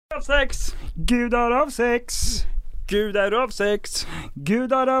av sex. Gudar av sex. Gudar av sex.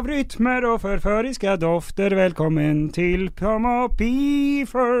 Gudar av rytmer och förföriska dofter. Välkommen till Pama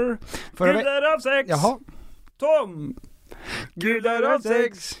Pifer. Gudar av sex. Jaha. Tom. Gudar av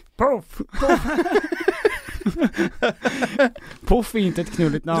sex. Puff. Puff är inte ett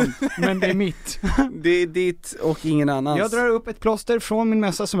knulligt namn, men det är mitt. Det är ditt och ingen annans. Jag drar upp ett plåster från min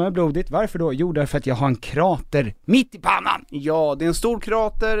mössa som är blodigt. Varför då? Jo, därför att jag har en krater mitt i pannan. Ja, det är en stor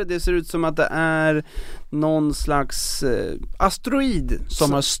krater. Det ser ut som att det är någon slags asteroid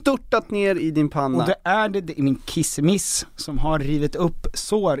som har störtat ner i din panna. Och det är min kissemiss som har rivit upp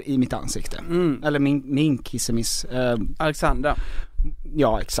sår i mitt ansikte. Eller min kissemiss. Alexandra.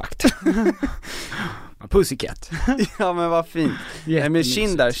 Ja, exakt. Pussycat. Ja, men vad fint. Med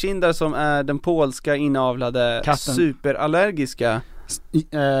Kindar som är den polska inavlade katten. Superallergiska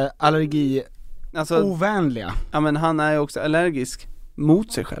allergi alltså, ovänliga. Ja, men han är ju också allergisk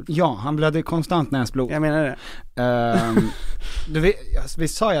mot sig själv. Ja, han blödde konstant näsblod. Jag menar det. Vi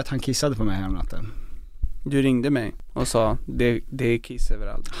sa ju att han kissade på mig här om natten. Du ringde mig och sa det är kiss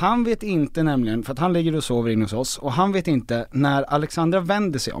överallt. Han vet inte nämligen, för att han ligger och sover in hos oss, och han vet inte när Alexandra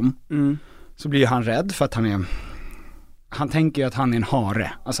vänder sig om. Så blir han rädd för att han tänker ju att han är en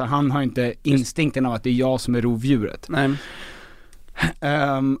hare. Alltså han har inte instinkten av att det är jag som är rovdjuret. Nej.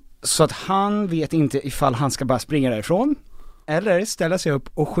 Så att han vet inte ifall han ska bara springa därifrån eller ställa sig upp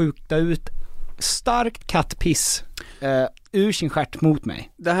och skjuta ut starkt kattpiss ur sin stjärt mot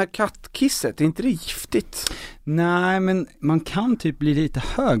mig. Det här kattkisset, är inte det giftigt? Nej, men man kan typ bli lite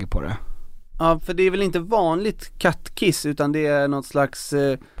hög på det. Ja, för det är väl inte vanligt kattkiss, utan det är något slags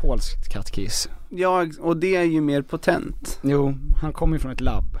polskt kattkiss. Ja, och det är ju mer potent. Jo, han kommer ju från ett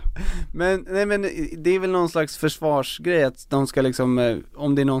labb. Men det är väl någon slags försvarsgrej att de ska liksom,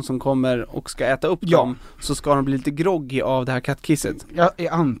 om det är någon som kommer och ska äta upp dem, så ska de bli lite groggy av det här kattkisset. Ja,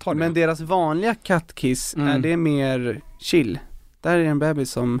 jag antar det. Men deras vanliga kattkiss, är det mer chill? Där är en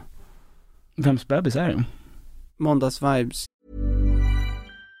bebis som... Vems bebis är det? Måndagsvibes.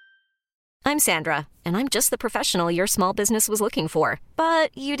 I'm Sandra, and I'm just the professional your small business was looking for.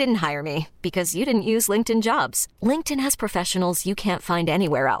 But you didn't hire me, because you didn't use LinkedIn Jobs. LinkedIn has professionals you can't find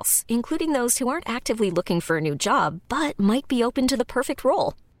anywhere else, including those who aren't actively looking for a new job, but might be open to the perfect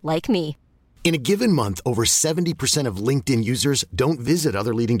role, like me. In a given month, over 70% of LinkedIn users don't visit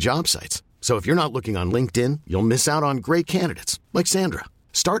other leading job sites. So if you're not looking on LinkedIn, you'll miss out on great candidates, like Sandra.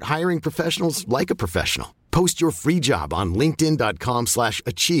 Start hiring professionals like a professional. Post your free job on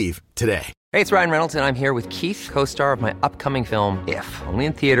linkedin.com/achieve today. Hey, it's Ryan Reynolds, and I'm here with Keith, co-star of my upcoming film, If, only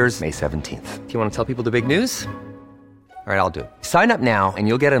in theaters May 17th. Do you want to tell people the big news? All right, I'll do it. Sign up now and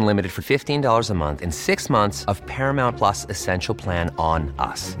you'll get unlimited for $15 a month and 6 months of Paramount Plus Essential Plan on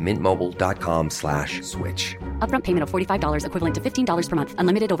us. Mintmobile.com/switch. Upfront payment of $45 equivalent to $15 per month.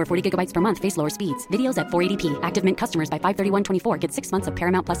 Unlimited over 40 gigabytes per month. Face lower speeds. Videos at 480p. Active Mint customers by 531.24 get 6 months of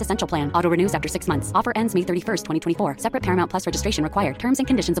Paramount Plus Essential Plan. Auto renews after 6 months. Offer ends May 31st, 2024. Separate Paramount Plus registration required. Terms and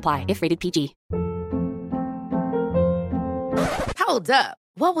conditions apply if rated PG. Hold up.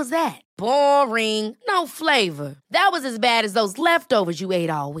 What was that? Boring. No flavor. That was as bad as those leftovers you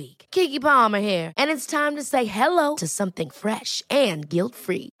ate all week. Keke Palmer here, and it's time to say hello to something fresh and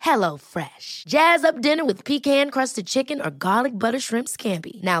guilt-free. Hello Fresh. Jazz up dinner with pecan-crusted chicken or garlic butter shrimp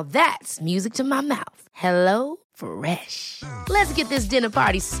scampi. Now that's music to my mouth. Hello Fresh. Let's get this dinner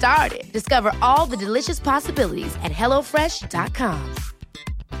party started. Discover all the delicious possibilities at hellofresh.com.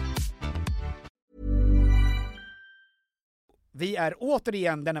 Vi är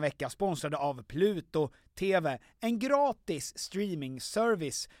återigen denna vecka sponsrade av Pluto TV, en gratis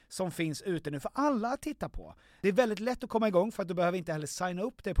streaming-service som finns ute nu för alla att titta på. Det är väldigt lätt att komma igång för att du behöver inte heller signa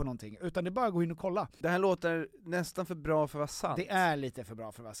upp dig på någonting, utan det är bara att gå in och kolla. Det här låter nästan för bra för att vara sant. Det är lite för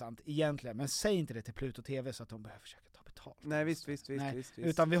bra för att vara sant egentligen, men säg inte det till Pluto TV så att de behöver försöka ta betalt. Nej, visst.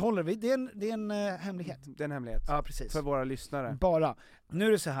 Utan vi håller det är en hemlighet. Det är en hemlighet. Ja, precis. För våra lyssnare. Bara. Nu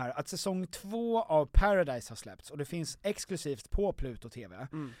är det så här att säsong 2 av Paradise har släppts och det finns exklusivt på Pluto TV.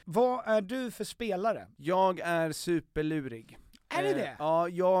 Vad är du för spelare? Jag är superlurig. Är det det? Ja,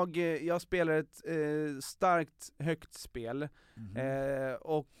 jag spelar ett starkt högt spel.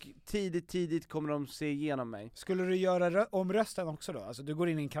 Och tidigt kommer de se igenom mig. Skulle du göra om rösten också då? Alltså du går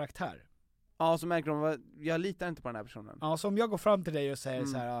in i en karaktär? Ja, så märker de jag litar inte på den här personen. Ja, så om jag går fram till dig och säger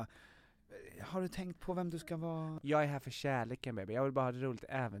så här: har du tänkt på vem du ska vara? Jag är här för kärleken, baby. Jag vill bara ha ett roligt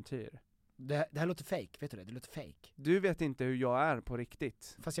äventyr. Det här låter fake, vet du det? Det låter fake. Du vet inte hur jag är på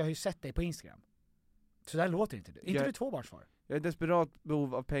riktigt. Fast jag har ju sett dig på Instagram. Så där låter inte du. Inte du tvåbarnsfar? Jag är i desperat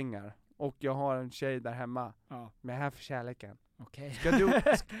behov av pengar. Och jag har en tjej där hemma. Ja. Men jag är här för kärleken. Okej.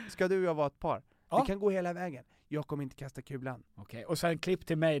 Ska du och jag vara ett par? Ja. Vi kan gå hela vägen. jag kommer inte kasta kulan. Okej. Och sen klipp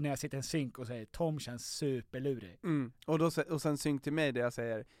till mig när jag sitter i en synk och säger Tom känns superlurig. Och sen synk till mig där jag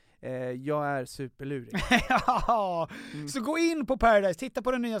säger jag är superlurig. Ja, så gå in på Paradise, titta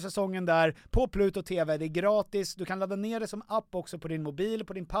på den nya säsongen där på Pluto TV, det är gratis, du kan ladda ner det som app också på din mobil,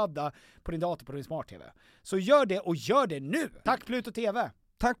 på din padda, på din dator, på din smart-tv. Så gör det och gör det nu! Tack Pluto TV!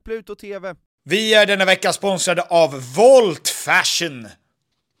 Tack Pluto TV! Vi är denna vecka sponsrade av Volt Fashion.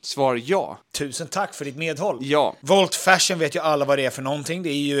 Svar ja. Tusen tack för ditt medhåll. Ja. Volt Fashion vet ju alla vad det är för någonting. Det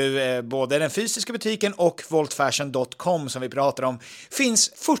är ju både den fysiska butiken och voltfashion.com som vi pratar om.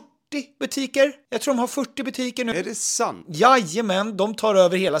 Finns 40 butiker. Jag tror de har 40 butiker nu. Är det sant? Jajamän, de tar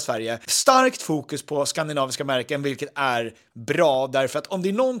över hela Sverige. Starkt fokus på skandinaviska märken, vilket är bra. Därför att om det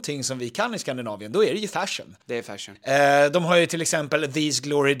är någonting som vi kan i Skandinavien, då är det ju fashion. Det är fashion. De har ju till exempel These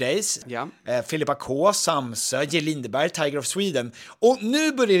Glory Days, Ja. Filippa K, Samsö, J. Lindeberg, Tiger of Sweden. Och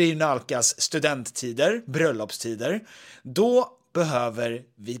nu börjar det ju nalkas studenttider, bröllopstider. Då behöver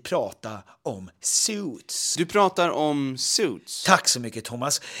vi prata om suits. Du pratar om suits. Tack så mycket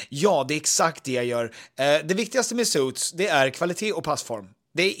Thomas. Ja, det är exakt det jag gör. Det viktigaste med suits, det är kvalitet och passform.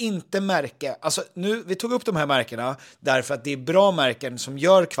 Det är inte märke. Alltså nu, vi tog upp de här märkena därför att det är bra märken som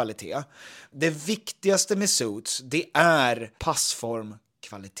gör kvalitet. Det viktigaste med suits, det är passform,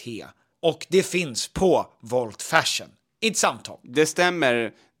 kvalitet. Och det finns på Volt Fashion. Inte samtal. Det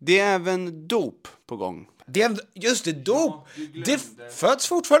stämmer. Det är även dop på gång. Det är just det, dop. Det föds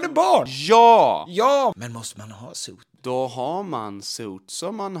fortfarande barn. Ja! Ja, men måste man ha suit? Då har man suit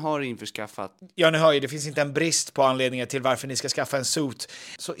som man har införskaffat. Ja, ni hör ju, det finns inte en brist på anledningar till varför ni ska skaffa en suit.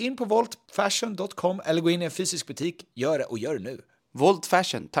 Så in på voltfashion.com eller gå in i en fysisk butik. Gör det och gör det nu. Volt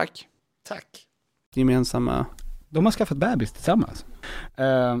Fashion, tack. Tack. Gemensamma. De har skaffat bebis tillsammans.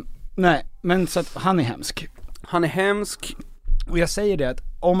 Nej, men så att han är hemsk. Han är hemsk. Och jag säger det att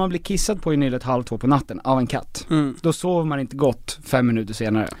om man blir kissad på i nyllet 1:30 på natten av en katt, då sover man inte gott 5 minuter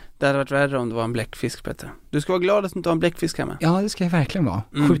senare. Det hade varit värre om det var en bläckfisk, Petter. Du ska vara glad att du inte har en bläckfisk hemma. Ja, det ska jag verkligen vara.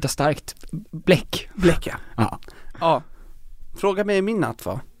 Skjuta starkt. Bläck. Bläcka. Ja. Ja. Fråga mig min natt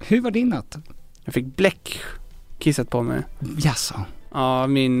va? Hur var din natt? Jag fick bläck kissat på mig. Jaså. Ja,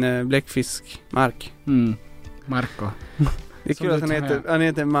 min bläckfisk Mark. Marco. Det är kul att han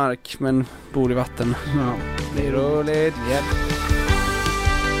heter Mark men bor i vatten. Ja. Det är roligt. Yeah.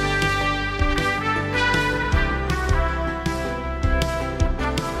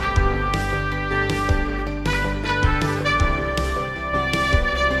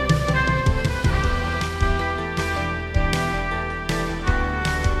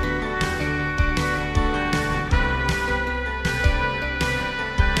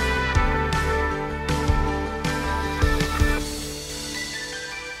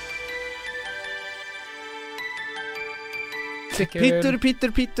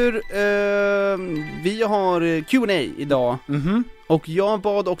 Pitter. Vi har Q&A idag. Och jag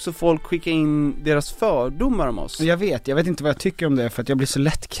bad också folk skicka in deras fördomar om oss. Jag vet inte vad jag tycker om det för att jag blir så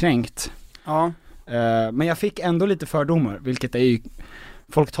lätt kränkt. Ja. Men jag fick ändå lite fördomar, vilket är ju,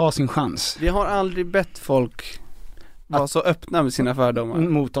 folk tar sin chans. Vi har aldrig bett folk vara så öppna med sina fördomar.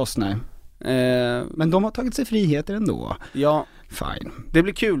 Mot oss, nej. Men de har tagit sig friheter ändå. Ja. Fine. Det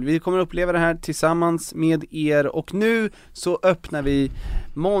blir kul, vi kommer uppleva det här tillsammans med er. Och nu så öppnar vi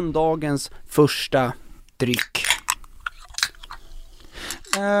måndagens första dryck.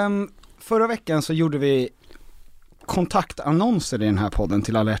 Förra veckan så gjorde vi kontaktannonser i den här podden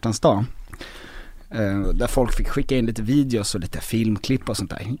till Alla hjärtans dag. Där folk fick skicka in lite videos och lite filmklipp och sånt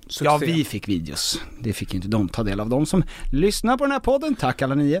där. Succé. Ja, vi fick videos. Det fick ju inte de ta del av. De som lyssnar på den här podden, tack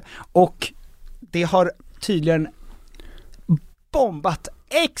alla 9. Och det har tydligen bombat,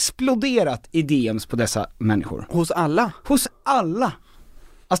 exploderat i DMs på dessa människor. Hos alla? Hos alla.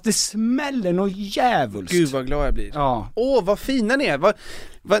 Alltså det smäller något jävulst. Gud vad glad jag blir. Ja. Åh, vad fina ni är.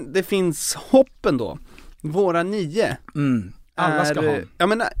 Det finns hoppen då. Våra 9. Alla ska ha. Jag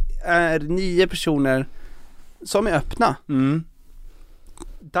menar, är 9 personer som är öppna.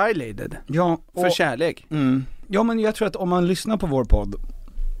 Dilated. Ja, för kärlek. Ja, men jag tror att om man lyssnar på vår podd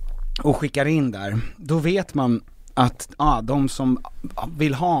och skickar in där, då vet man att de som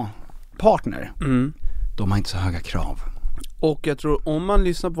vill ha partner, de har inte så höga krav. Och jag tror om man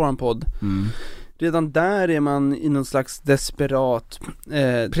lyssnar på vår podd, redan där är man i någon slags desperat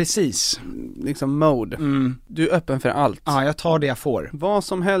precis liksom mode. Du är öppen för allt. Ja, jag tar det jag får. Vad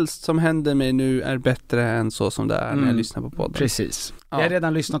som helst som händer mig nu är bättre än så som det är när jag lyssnar på podden. Precis. Ja. Jag har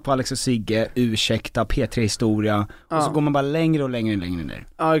redan lyssnat på Alex och Sigge, Ursäkta, P3 Historia, och så går man bara längre och längre ner.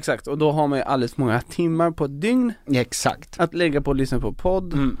 Ja, exakt. Och då har man ju alldeles många timmar på ett dygn. Ja, exakt. Att lägga på att lyssna på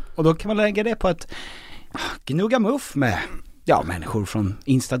podd. Och då kan man lägga det på att gnugga muff med människor från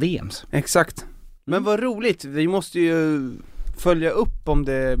Insta DMs. Exakt. Men vad roligt, vi måste ju följa upp om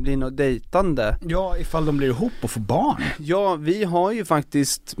det blir något dejtande. Ja, ifall de blir ihop och får barn. Ja, vi har ju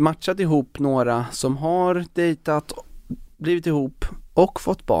faktiskt matchat ihop några som har dejtat, blivit ihop och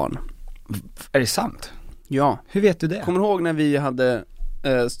fått barn. Är det sant? Ja. Hur vet du det? Kommer du ihåg när vi hade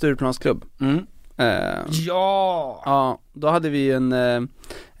Stureplansklubb? Ja. Ja, då hade vi en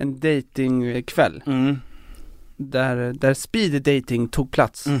datingkväll där speed dating tog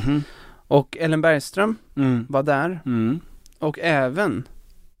plats. Och Ellen Bergström var där. Och även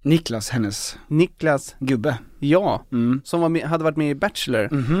Niklas gubbe. Ja, som hade varit med i Bachelor.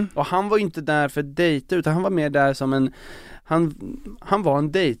 Och han var ju inte där för att dejta, utan han var med där som han var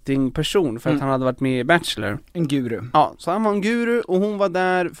en datingperson för att han hade varit med i Bachelor. En guru. Ja, så han var en guru och hon var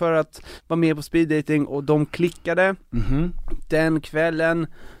där för att vara med på speed dating och de klickade den kvällen.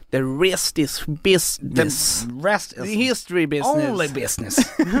 The rest is business. The rest is the history business. Only business.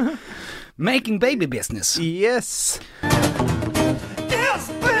 Making baby business. Yes.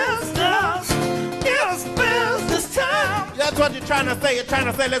 That's what you're trying to say. You're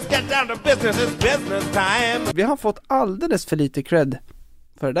trying to say, let's get down to business. It's business time. Vi har fått alldeles för lite cred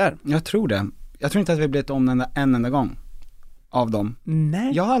för det där. Jag tror det. Jag tror inte att vi blivit omnämnda en enda gång av dem.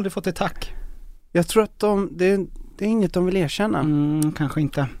 Nej. Jag har aldrig fått ett tack. Jag tror att det är inget de vill erkänna. Kanske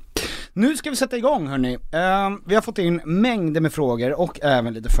inte. Nu ska vi sätta igång, hörni. Vi har fått in mängder med frågor och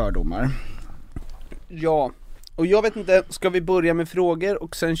även lite fördomar. Ja, och jag vet inte, ska vi börja med frågor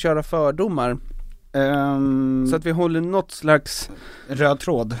och sen köra fördomar? Så att vi håller något slags röd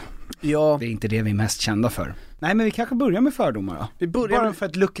tråd. Ja. Det är inte det vi är mest kända för. Nej, men vi kanske börjar med fördomar då. Vi börjar bara för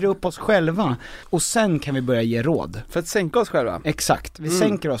att luckra upp oss själva. Och sen kan vi börja ge råd. För att sänka oss själva? Exakt, vi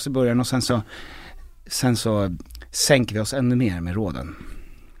sänker oss i början och sen så sänker vi oss ännu mer med råden.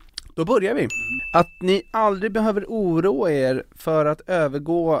 Då börjar vi. Att ni aldrig behöver oroa er för att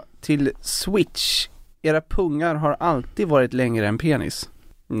övergå till switch. Era pungar har alltid varit längre än penis.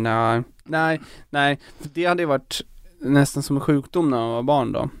 Nej. Det hade varit nästan som en sjukdom när man var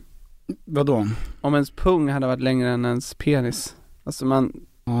barn då. Vadå? Om ens pung hade varit längre än ens penis. Alltså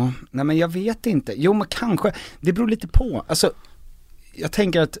Ja, nej men jag vet inte. Jo, men kanske. Det beror lite på. Alltså, jag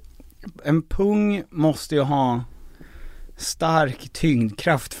tänker att en pung måste ju ha stark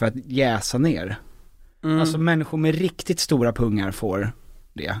tyngdkraft för att jäsa ner. Alltså människor med riktigt stora pungar får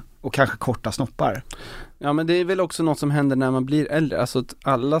det. Och kanske korta snoppar. Ja, men det är väl också något som händer när man blir äldre. Alltså att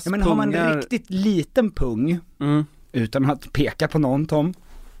allas men pungar... har man en riktigt liten pung, utan att peka på någon, Tom,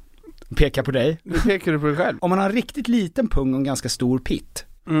 peka på dig. Nu pekar du på dig själv. Om man har en riktigt liten pung och en ganska stor pitt,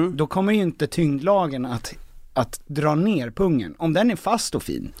 då kommer ju inte tyngdlagen att dra ner pungen. Om den är fast och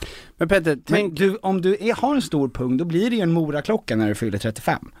fin. Men Peter, om du har en stor pung, då blir det ju en moraklocka när du fyller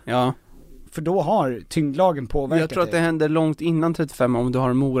 35. Ja. För då har tyngdlagen påverkat. Jag tror att det händer långt innan 35 om du har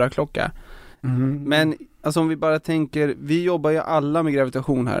en moraklocka. Men alltså om vi bara tänker, vi jobbar ju alla med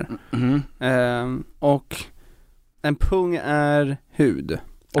gravitation här. Och en pung är hud.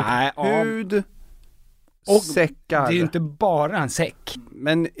 Och hud och säckar. Det är ju inte bara en säck.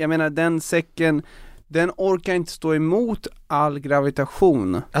 Men jag menar, den säcken, den orkar inte stå emot all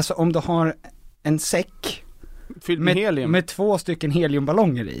gravitation. Alltså om du har en säck fylld med helium med 2 stycken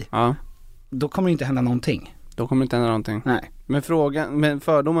heliumballonger i. Ja. Då kommer det inte hända någonting. Då kommer det inte hända någonting. Nej. Men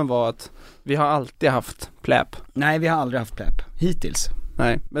fördomen var att vi har alltid haft pläp. Nej, vi har aldrig haft pläp. Hittills.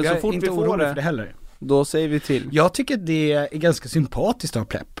 Nej, men så fort vi får det, för det heller. Då säger vi till. Jag tycker det är ganska sympatiskt att ha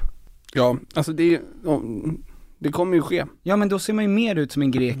pläp. Ja, alltså det kommer ju ske. Ja, men då ser man ju mer ut som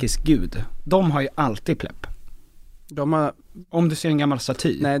en grekisk gud. De har ju alltid pläp. Om du ser en gammal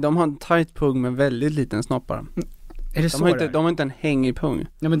staty. Nej, de har en tight pung med väldigt liten snoppar. Är det de har inte en hängig pung.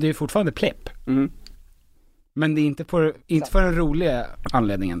 Ja, men det är fortfarande pläpp. Men det är inte för en rolig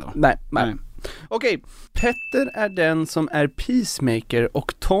anledning ändå. Nej. Okej, Petter är den som är peacemaker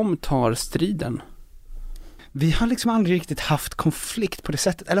och Tom tar striden. Vi har liksom aldrig riktigt haft konflikt på det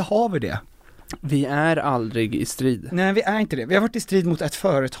sättet, eller har vi det? Vi är aldrig i strid. Nej, vi är inte det. Vi har varit i strid mot ett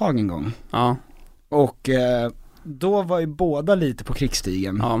företag en gång. Ja. Och då var ju båda lite på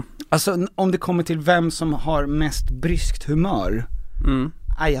krigsstigen. Ja. Alltså om det kommer till vem som har mest bryskt humör.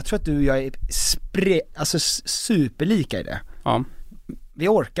 Jag tror att du och jag är superlika i det. Ja. Vi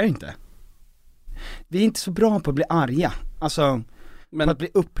orkar inte. Vi är inte så bra på att bli arga. Alltså på att bli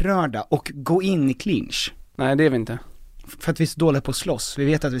upprörda och gå in i clinch. Nej, det är vi inte. För att vi är så dåliga på att slåss. Vi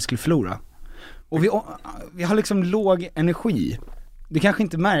vet att vi skulle förlora. Och vi har liksom låg energi. Det kanske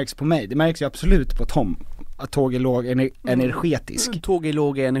inte märks på mig. Det märks ju absolut på Tom. Att Tåg är låg energetisk. Tåg är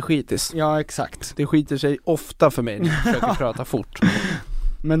låg energetisk. Ja, exakt. Det skiter sig ofta för mig när jag försöker prata fort.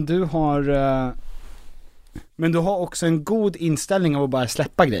 Men du har Men du har också en god inställning av att bara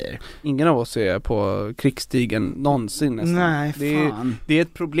släppa grejer. Ingen av oss är på krigsstigen någonsin nästan. Nej, fan. Det är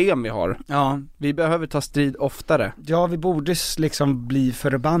ett problem vi har. Ja. Vi behöver ta strid oftare. Ja, vi borde liksom bli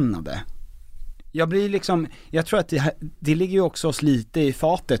förbannade. Jag tror att det ligger ju också oss lite i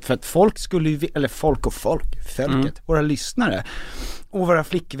fatet, för att folk skulle ju, eller folket, våra lyssnare och våra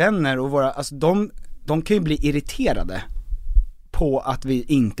flickvänner och våra, alltså de kan ju bli irriterade på att vi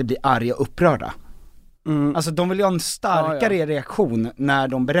inte blir arga och upprörda. Alltså de vill ju ha en starkare reaktion när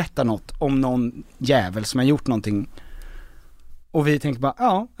de berättar något om någon jävel som har gjort någonting. Och vi tänker bara,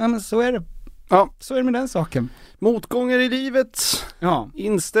 ja men så är det. Ja, så är det med den saken. Motgångar i livet. Ja.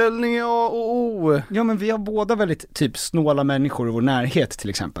 Inställning A och O. Ja, men vi har båda väldigt typ snåla människor i vår närhet till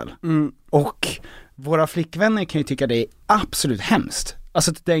exempel. Och våra flickvänner kan ju tycka det är absolut hemskt.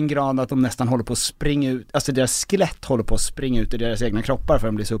 Alltså till den grad att de nästan håller på att springa ut, alltså deras skelett håller på att springa ut ur deras egna kroppar för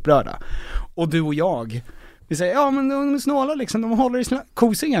att de blir så upprörda. Och du och jag, vi säger, ja men de är snåla liksom, de håller i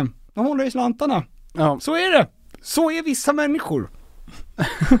kosingen, de håller i slantarna. Ja. Så är det. Så är vissa människor.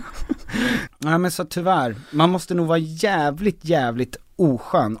 Nej, men så tyvärr, man måste nog vara jävligt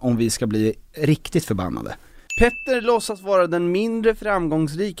oskön om vi ska bli riktigt förbannade. Petter låtsas vara den mindre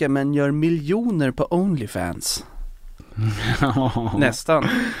framgångsrika men gör miljoner på OnlyFans. Nästan.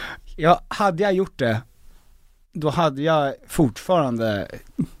 Ja, hade jag gjort det, då hade jag fortfarande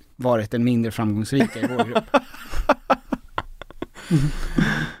varit den mindre framgångsrika i vår grupp.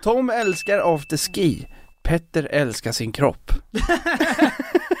 Tom älskar afterski. Petter älskar sin kropp.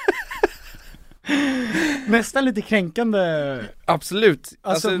 Nästan lite kränkande. Absolut.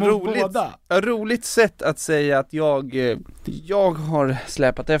 Alltså roligt, båda. Roligt sätt att säga att jag har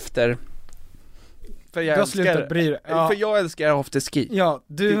släpat efter. För jag för jag älskar afterski. Ja,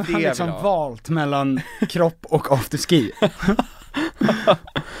 du har liksom valt mellan kropp och afterski.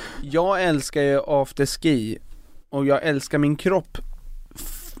 Jag älskar ju afterski och jag älskar min kropp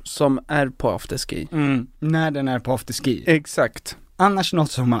som är på afterski. När den är på afterski. Exakt. Annars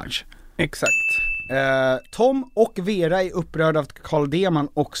not so much. Exakt. Tom och Vera är upprörda av att Carl Deman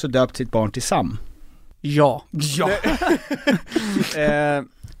också döpt sitt barn till Sam. Ja.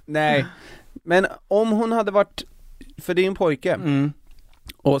 Nej. Men om hon hade varit, för det är en pojke.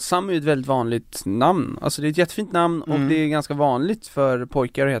 Och Sam är ju ett väldigt vanligt namn. Alltså det är ett jättefint namn och det är ganska vanligt för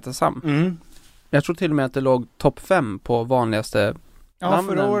pojkar att heta Sam. Jag tror till och med att det låg topp 5 på vanligaste namnen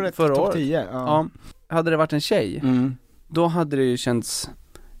förra året. Topp 10. Ja. Hade det varit en tjej, då hade det ju känts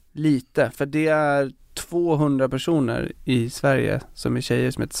lite. För det är 200 personer i Sverige som är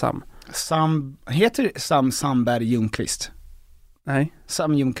tjejer som heter Sam. Heter Sam Sandberg Ljungqvist? Nej.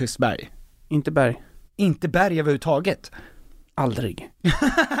 Sam Ljungqvist Berg. Inte Berg. Inte Berg överhuvudtaget. Aldrig.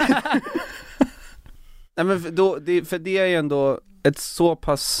 Nej, men för det är ju ändå ett så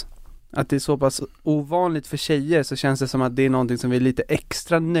pass, att det är så pass ovanligt för tjejer, så känns det som att det är någonting som vi är lite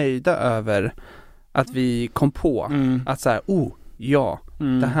extra nöjda över att vi kom på. Att så här,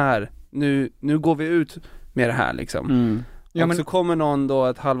 det här, nu går vi ut med det här liksom. Ja, och så kommer någon då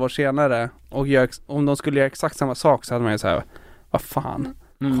ett halvår senare och om de skulle göra exakt samma sak, så hade man ju så här, vad fan,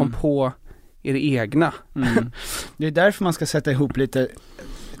 kom på er egna. Det är därför man ska sätta ihop lite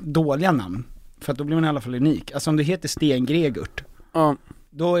dåliga namn, för att då blir man i alla fall unik. Alltså om det heter Sten Gregurt,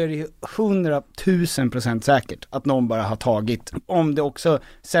 då är det 100,000% säkert att någon bara har tagit, om det också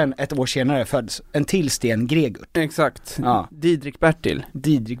sen ett år senare föds en till Sten Gregurt. Exakt. Didrik Bertil.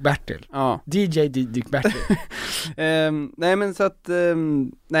 Ja. DJ Didrik Bertil. Nej men så att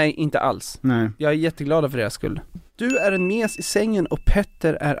nej, inte alls. Nej. Jag är jätteglad för deras skull. Du är en mes i sängen och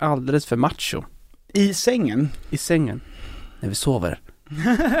Petter är alldeles för macho. I sängen? I sängen. När vi sover.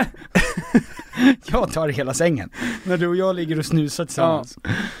 Jag tar hela sängen när du och jag ligger och snusar tillsammans.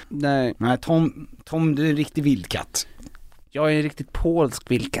 Nej, Tom, du är en riktig vildkatt. Jag är en riktigt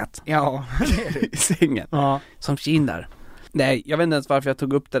polsk vildkatt. Ja, det är du. I sängen. Som kindar. Nej, jag vet inte ens varför jag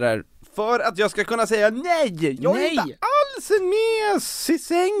tog upp det där. För att jag ska kunna säga nej. Jag är inte alls en mes i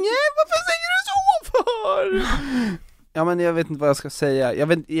sängen. Varför säger du så för? Ja, men jag vet inte vad jag ska säga.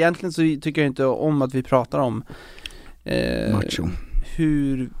 Egentligen så tycker jag inte om att vi pratar om macho.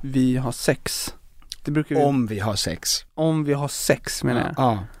 Hur vi har sex. Det brukar vi... Om vi har sex. Om vi har sex, menar jag.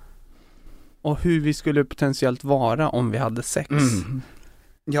 Ja. Och hur vi skulle potentiellt vara om vi hade sex.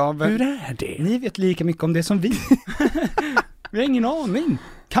 Ja, hur är det? Ni vet lika mycket om det som vi. Vi har ingen aning.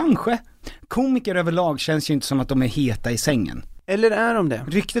 Kanske. Komiker överlag känns ju inte som att de är heta i sängen. Eller är de det?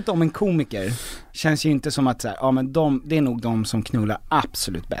 Ryktet om en komiker känns ju inte som att så här, ja men det är nog de som knullar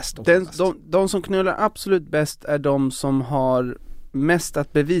absolut bäst. De som knullar absolut bäst är de som har mest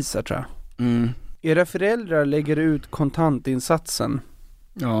att bevisa, tror jag. Era föräldrar lägger ut kontantinsatsen.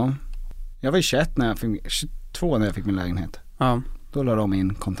 Ja. Jag var ju 22 när jag fick min lägenhet. Ja. Då la de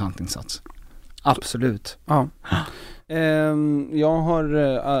in kontantinsats. Absolut. Ja. Jag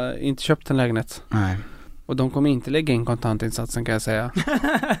har inte köpt en lägenhet. Nej. Och de kommer inte lägga in kontantinsatsen, kan jag säga.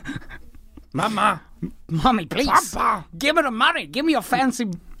 Mamma! Mommy, please! Pappa! Give me the money! Give me your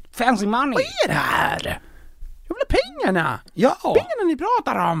fancy money! Vad är det här? Jag vill ha pengarna! Ja! Pengarna ni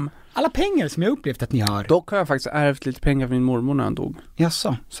pratar om! Alla pengar som jag upplevt att ni har. Dock har jag faktiskt ärvt lite pengar från min mormor när han dog.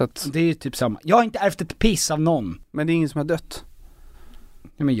 Jaså? Så att, Det är ju typ samma. Jag har inte ärvt ett piss av någon. men det är ingen som har dött.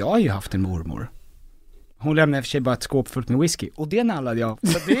 Ja, men jag har ju haft en mormor. Hon lämnade i och för sig bara ett skåp fullt med whisky. Och det nallade jag.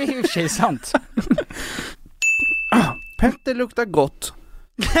 Så det är ju i och för sig sant. Petter luktar gott.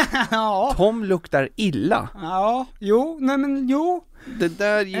 Ja. Tom luktar illa. Ja, jo, nej men jo. Det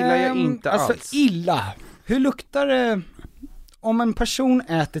där gillar jag inte alltså, alls. illa. Hur luktar det om en person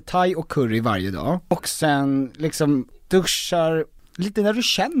äter thai och curry varje dag och sen liksom duschar lite när du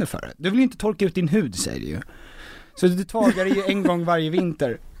känner för det? Du vill ju inte torka ut din hud, säger du ju. Så du tvagar ju en gång varje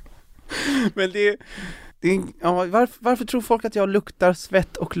vinter. Men ja, varför tror folk att jag luktar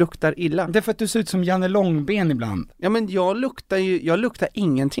svett och luktar illa? Det är för att du ser ut som Janne Långben ibland. Ja, men jag luktar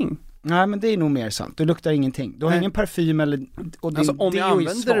ingenting. Nej, men det är nog mer sant. Du luktar ingenting. Du har ingen parfym eller, och din Alltså,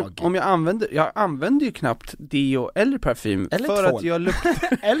 jag använder ju knappt deo eller parfym eller för tvål. att jag luktar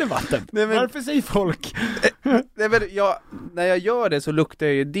eller vatten. Nej, men, varför säger folk? nej, men när jag gör det så luktar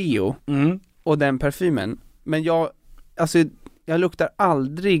jag ju deo och den parfymen. Men jag luktar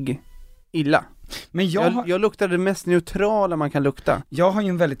aldrig illa. Men jag luktar det mest neutrala man kan lukta. Jag har ju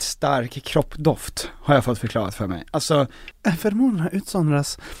en väldigt stark kroppdoft, har jag fått förklarat för mig. Alltså, feromonerna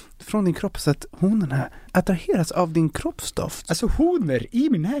utsöndras från din kropp så att honorna attraheras av din kroppsdoft. Alltså honor i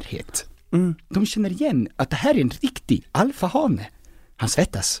min närhet. De känner igen att det här är en riktig alfahane. Han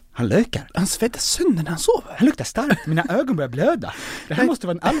svettas, han lökar. Han svettas sönder när han sover. Han luktar starkt, mina ögon börjar blöda. Det här måste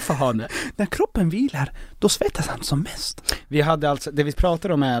vara en alfahane. När kroppen vilar, då svettas han som mest. Vi hade alltså, det vi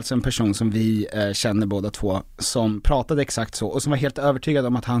pratade om är alltså en person som vi känner båda två, som pratade exakt så och som var helt övertygad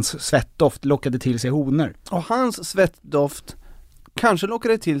om att hans svettdoft lockade till sig honor. Och hans svettdoft kanske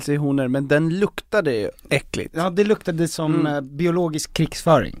lockade till sig honor, men den luktade äckligt. Ja, det luktade som biologisk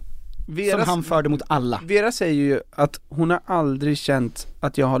krigsföring. Som han förde mot alla. Vera säger ju att hon har aldrig känt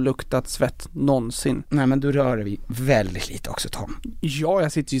att jag har luktat svett någonsin. Nej, men du rör vi väldigt lite också, Tom. Ja,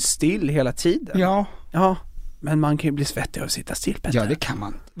 jag sitter ju still hela tiden. Ja, men man kan ju bli svettig av att sitta still, Petter. Ja, det kan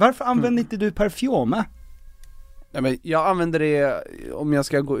man. Varför använder inte du parfym? Ja, men jag använder det om jag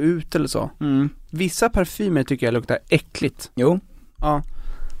ska gå ut eller så. Vissa parfymer tycker jag luktar äckligt. Jo. Ja.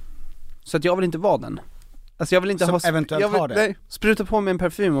 Så att jag vill inte vara den. Alltså jag vill inte som eventuellt ha det. Nej, spruta på mig en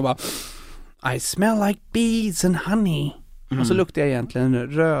parfym och bara I smell like bees and honey. Och så luktar jag egentligen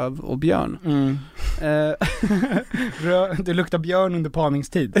röv och björn. Det luktar björn under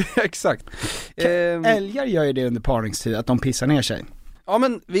parningstid. Exakt. Älgar gör ju det under parningstid, att de pissar ner sig. Ja,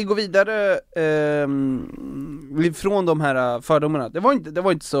 men vi går vidare från de här fördomarna. Det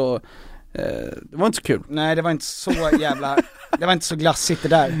var inte så kul. Nej, det var inte så jävla det var inte så glassigt det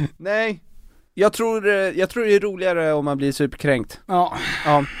där. Nej. Jag tror det är roligare om man blir superkränkt. Ja.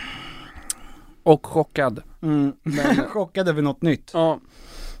 Och chockad. Men chockad över något nytt. Ja.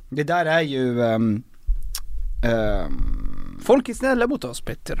 Det där är ju folk är snälla mot oss,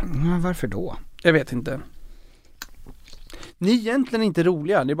 Petter. Varför då? Jag vet inte. Ni är egentligen inte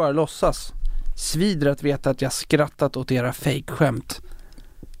roliga, det är bara låtsas. Svider att veta att jag skrattat åt era fake-skämt.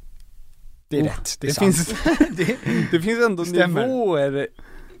 Det är rätt, det finns det finns ändå nivåer.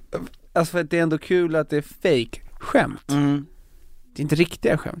 Alltså, för att det är ändå kul att det är fake-skämt. Det är inte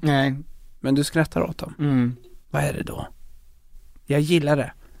riktiga skämt. Nej. Men du skrattar åt dem. Vad är det då? Jag gillar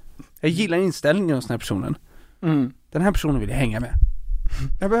det. Jag gillar inställningen hos den här personen. Den här personen vill jag hänga med.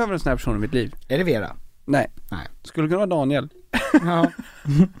 Jag behöver en sån här person i mitt liv. Är det Vera? Nej. Skulle kunna vara Daniel. Ja.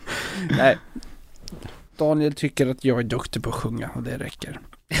 Nej. Daniel tycker att jag är duktig på att sjunga och det räcker.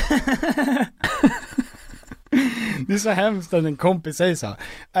 Det är så hemskt att en kompis säger så.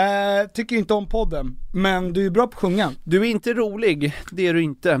 Tycker inte om podden, men du är bra på att sjunga. Du är inte rolig, det är du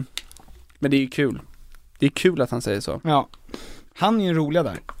inte. Men det är ju kul. Det är kul att han säger så. Ja. Han är ju rolig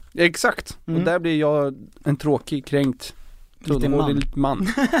där. Exakt. Och där blir jag en tråkig, kränkt tunnhårig man.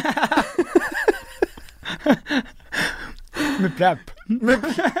 Med pläpp.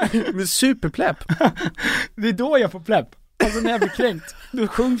 Med superpläpp. Det är då jag får pläpp. Alltså när jag blir kränkt, då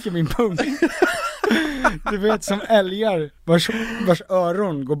sjunker min pung. Du vet, som älgar vars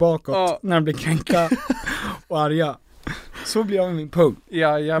öron går bakåt när de blir kränkta och arga. Så blir jag med min pung.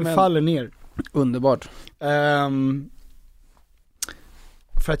 Den faller ner. Underbart.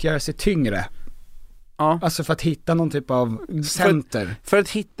 För att göra sig tyngre Ja. Alltså för att hitta någon typ av center. För att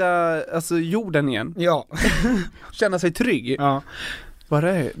hitta, alltså jorden igen. Ja. Känna sig trygg. Ja. Var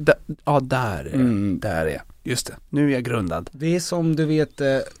är där är jag. Just det, nu är jag grundad. Det är som du vet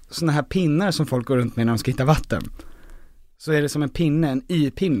såna här pinnar som folk går runt med när de ska hitta vatten. Så är det som en pinne, en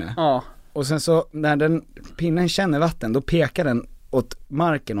y-pinne. Ja. Och sen så när den pinnen känner vatten, då pekar den åt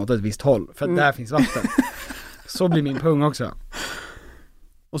marken åt ett visst håll. För att där finns vatten. Så blir min pung också.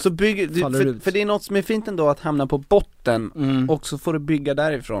 Och så bygger du, för det är något som är fint ändå att hamna på botten och så får du bygga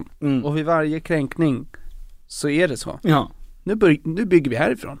därifrån. Och vid varje kränkning så är det så. Ja. Nu bygger vi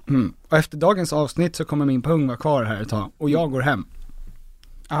härifrån. Och efter dagens avsnitt så kommer min pung vara kvar här ett tag. Och jag går hem.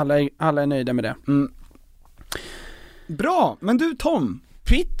 Alla är nöjda med det. Bra, men du Tom.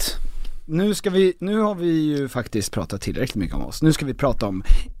 Pitt. Nu har vi ju faktiskt pratat tillräckligt mycket om oss. Nu ska vi prata om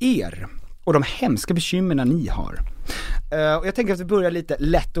er och de hemska bekymmerna ni har. Och jag tänker att vi börjar lite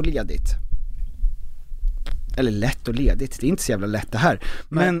lätt och ledigt. Eller lätt och ledigt, det är inte så jävla lätt det här.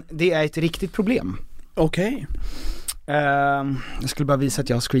 Men det är ett riktigt problem. Okej. Jag skulle bara visa att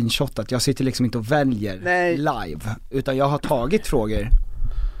jag har screenshotat. Jag sitter liksom inte och väljer live. Utan jag har tagit frågor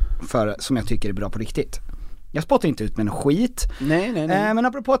som jag tycker är bra på riktigt. Jag spottar inte ut med en skit. Nej. Men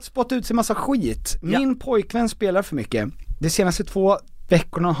apropå att spotta ut sig massa skit. Min pojkvän spelar för mycket. De senaste 2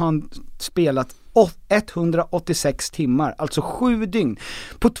 veckorna har han spelat 186 timmar. Alltså 7 dygn.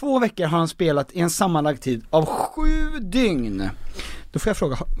 På 2 veckor har han spelat i en sammanlagd tid av 7 dygn. Då får jag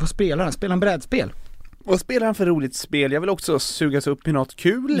fråga, vad spelar han? Spelar han brädspel? Vad spelar han för roligt spel? Jag vill också sugas upp i något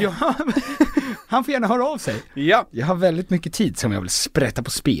kul. Ja, han får gärna höra av sig. Ja. Jag har väldigt mycket tid som jag vill sprätta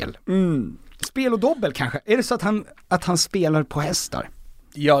på spel. Spel och dobbel kanske. Är det så att han spelar på hästar?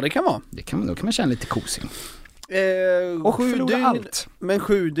 Ja, det kan vara. Då kan man känna lite kosing. Och 7 dygn, allt. Men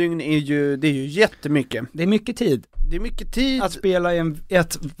 7 dygn är ju jättemycket. Det är mycket tid. Det är mycket tid. Att spela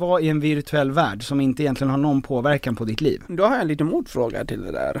att vara i en virtuell värld som inte egentligen har någon påverkan på ditt liv. Då har jag en liten motfråga till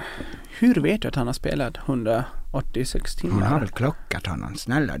det där. Hur vet du att han har spelat 186 timmar? Han har väl klockat honom,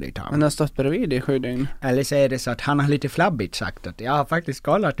 snälla dig Tom. Han har stått bredvid i 7 dygn. Eller så är det så att han har lite flabbigt sagt att jag har faktiskt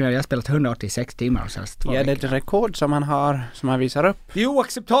kollat nu, jag har spelat 186 timmar så 2 veckor. Det är ett rekord som han visar upp. Det är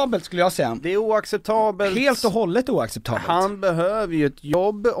oacceptabelt skulle jag säga. Det är oacceptabelt. Helt och hållet oacceptabelt. Han behöver ju ett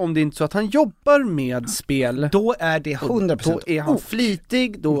jobb, om det inte är så att han jobbar med spel. Då är det 100%. Då är han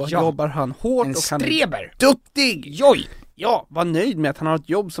flitig, då jobbar han hårt en och han streber. Är duktig. Joj! Ja, var nöjd med att han har ett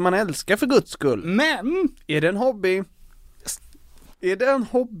jobb som han älskar för Guds skull. Men är det en hobby? Är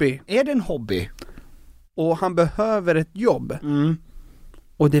det en hobby? Och han behöver ett jobb.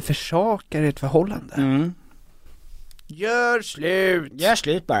 Och det försakar ett förhållande. Gör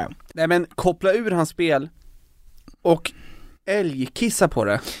slut bara. Nej men koppla ur hans spel och älgkissa på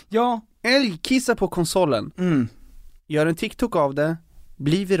det. Ja. Älgkissa på konsolen. Gör en TikTok av det,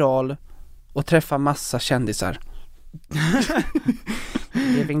 bli viral och träffa massa kändisar.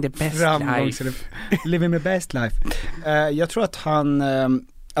 Living the best life. Living the best life. Jag tror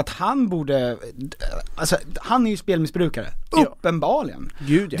att han borde, alltså han är ju spelmissbrukare. Uppenbarligen.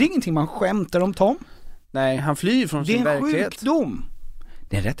 Gud, ja. Det är ingenting man skämtar om, Tom. Nej, han flyr från sin verklighet. Det är en sjukdom.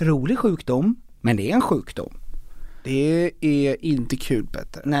 Det är en rätt rolig sjukdom, men det är en sjukdom. Det är inte kul,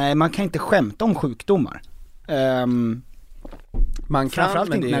 Petter. Nej, man kan inte skämta om sjukdomar. Man kan,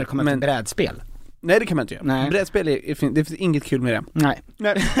 framförallt inte när det kommer till brädspel. Nej, det kan man inte göra. Nej. Brädspel det finns inget kul med det. Nej.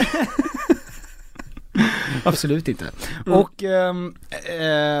 Absolut inte. Och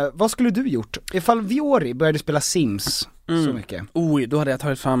vad skulle du gjort? Ifall Viori började spela Sims så mycket. Då hade jag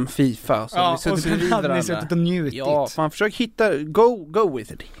tagit fram FIFA. Så ja, och sen hade ni suttit och njutit. Ja, fan försök hitta, go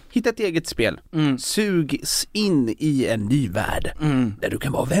with it. Hitta ett eget spel. Sugs in i en ny värld. Där du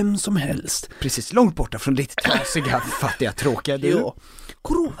kan vara vem som helst. Precis, långt borta från ditt trasiga, fattiga, tråkiga du. Ja.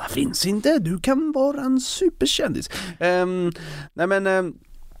 Corona finns inte, du kan vara en superkändis.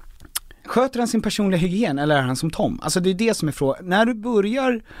 Sköter han sin personliga hygien eller är han som Tom? Alltså det är det som är frågan. När du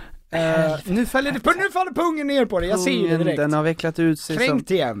börjar nu faller pungen ner på dig. Jag ser det direkt. Den har vecklat ut sig.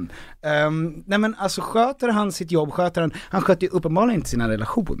 Kränkt igen. Nej men alltså sköter han sitt jobb, han sköter ju uppenbarligen inte sina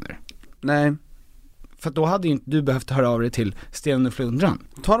relationer. Nej. För då hade ju inte du behövt höra av dig till Stenen och Flundran.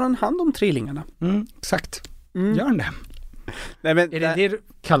 Tar han hand om trillingarna? Exakt. Gör han det? Nej, men är det det du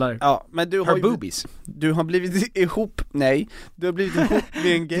kallar men du har boobies? Du har blivit ihop med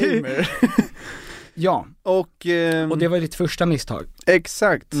en gamer. Ja. Och det var ditt första misstag.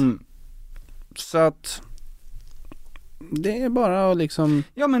 Exakt. Så att det är bara att liksom.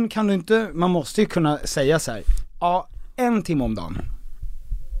 Ja, men kan du inte, man måste ju kunna säga så här. Ja, 1 timme om dagen.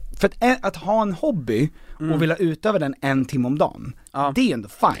 För att ha en hobby och vilja utöva den 1 timme om dagen, det är ändå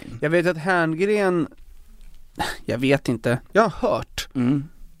fine. Jag vet att Herngren, jag vet inte, jag har hört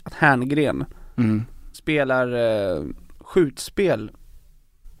att Herngren spelar skjutspel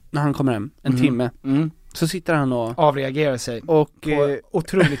när han kommer hem, en timme. Så sitter han och avreagerar sig och på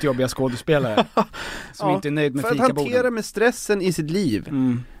otroligt jobbiga skådespelare som inte är nöjd med fikabordet. För att hantera med stressen i sitt liv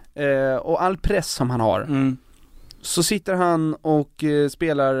och all press som han har. Så sitter han och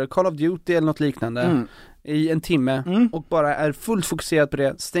spelar Call of Duty eller något liknande i en timme och bara är fullt fokuserad på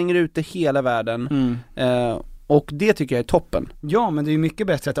det, stänger ute hela världen. Och det tycker jag är toppen. Ja, men det är ju mycket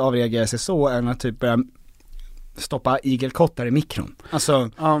bättre att avreagera sig så än att typ börja stoppa igelkottar i mikron. Alltså,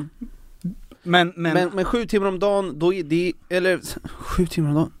 ja. Men 7 timmar om dagen, då är det, eller 7 timmar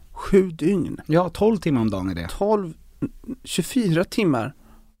om dagen, 7 dygn. Ja, 12 timmar om dagen är det. 24 timmar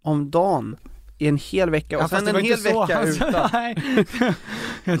om dagen i en hel vecka och sen en hel vecka utan. Nej.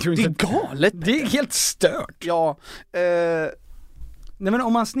 Jag tror det är inte galet. Det är helt stört. Ja. Nej, men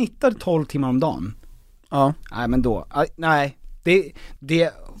om man snittar 12 timmar om dagen. Ja. Nej, men då, nej.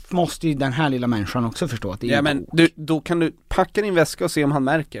 Det måste ju den här lilla människan också förstå att det är. Ja, men då kan du packa din väska och se om han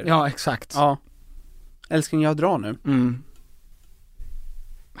märker. Ja, exakt. Ja. Älskling, jag drar nu.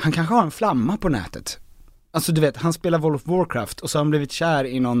 Han kanske har en flamma på nätet. Alltså du vet, han spelar World of Warcraft och så har han blivit kär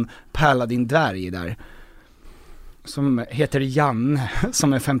i någon paladin-dvärg där. Som heter Janne,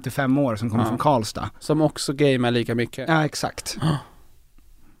 som är 55 år, som kommer från Karlstad. Som också gamer lika mycket. Ja, exakt.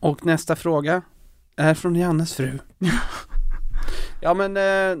 Och nästa fråga är från Jannes fru. Ja, men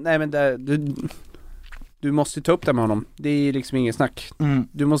nej, men du måste ta upp det med honom. Det är liksom ingen snack.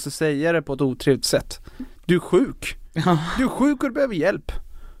 Du måste säga det på ett otrevligt sätt. Du är sjuk. Du är sjuk och du behöver hjälp.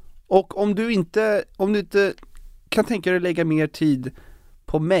 Och om du inte kan tänka dig att lägga mer tid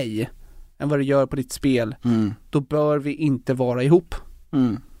på mig än vad du gör på ditt spel, då bör vi inte vara ihop.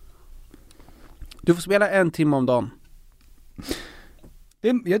 Du får spela 1 timme om dagen. Det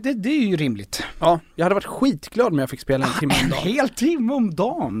är ju rimligt. Ja, jag hade varit skitglad om jag fick spela 1 timme om dagen. En hel timme om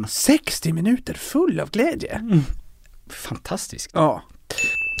dagen? 60 minuter full av glädje. Fantastiskt. Ja.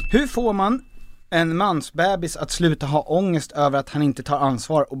 Hur får man en mansbebis att sluta ha ångest över att han inte tar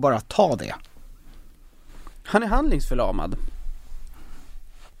ansvar och bara ta det? Han är handlingsförlamad.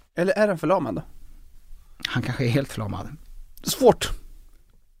 Eller är han förlamad? Han kanske är helt förlamad. Svårt.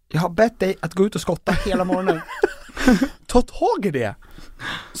 Jag har bett dig att gå ut och skotta hela morgonen. Ta tag i det.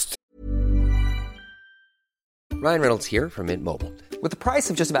 Ryan Reynolds here from Mint Mobile. With the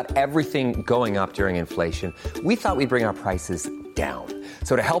price of just about everything going up during inflation, we thought we'd bring our prices down.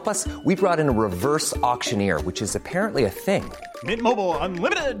 So to help us, we brought in a reverse auctioneer, which is apparently a thing. Mint Mobile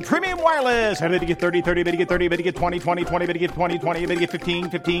Unlimited Premium Wireless. How to get 30, 30, bit to get 30, bit to get 20, 20, 20, bit to get 20, 20, bit to get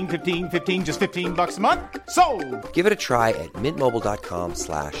 15, 15, 15, 15, just $15 a month? Sold! Give it a try at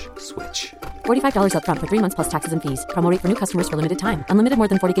mintmobile.com/switch. $45 up front for 3 months plus taxes and fees. Promo rate for new customers for limited time. Unlimited more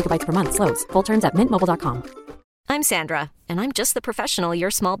than 40 gigabytes per month. Slows full terms at mintmobile.com. I'm Sandra, and I'm just the professional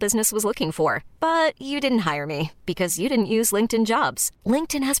your small business was looking for. But you didn't hire me because you didn't use LinkedIn Jobs.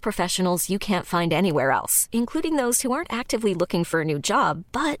 LinkedIn has professionals you can't find anywhere else, including those who aren't actively looking for a new job,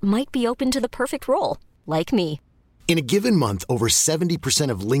 but might be open to the perfect role, like me. In a given month, over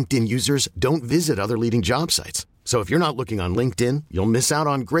 70% of LinkedIn users don't visit other leading job sites. So if you're not looking on LinkedIn, you'll miss out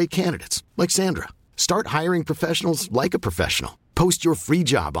on great candidates like Sandra. Start hiring professionals like a professional. Post your free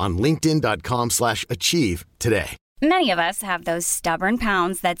job on linkedin.com/achieve today. Many of us have those stubborn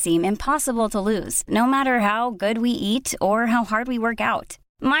pounds that seem impossible to lose, no matter how good we eat or how hard we work out.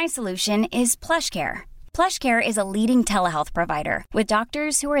 My solution is PlushCare. PlushCare is a leading telehealth provider with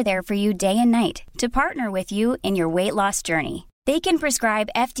doctors who are there for you day and night to partner with you in your weight loss journey. They can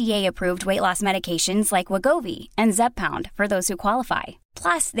prescribe FDA-approved weight loss medications like Wegovy and Zepbound for those who qualify.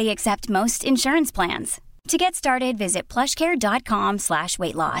 Plus, they accept most insurance plans. To get started, visit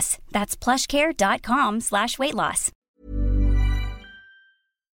plushcare.com/weightloss. That's plushcare.com/weightloss.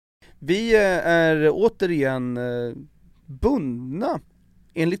 Vi är återigen bundna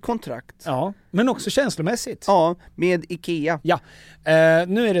enligt kontrakt. Ja, men också känslomässigt. Ja, med IKEA. Ja,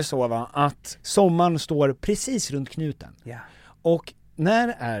 nu är det så va, att sommaren står precis runt knuten. Ja. Och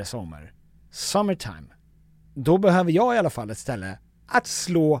när är sommar? Summertime. Då behöver jag i alla fall ett ställe att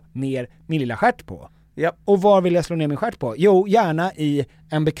slå ner min lilla stjärt på. Ja. Och var vill jag slå ner min stjärt på? Jo, gärna i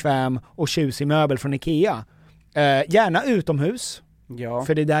en bekväm och tjusig möbel från IKEA. Gärna utomhus. Ja.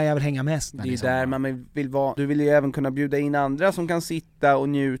 För det är där jag vill hänga mest. Det är där man vill vara. Du vill ju även kunna bjuda in andra som kan sitta och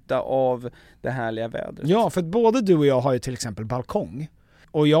njuta av det härliga vädret. Ja, för att både du och jag har ju till exempel balkong.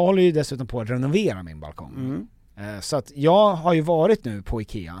 Och jag håller ju dessutom på att renovera min balkong. Så att jag har ju varit nu på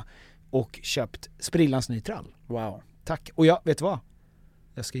IKEA och köpt sprillans ny trall. Wow. Tack. Och jag, vet du vad?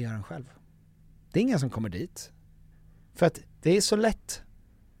 Jag ska göra den själv. Det är ingen som kommer dit. För att det är så lätt.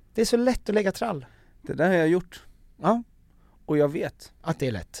 Det är så lätt att lägga trall. Det där har jag gjort. Ja. Och jag vet att det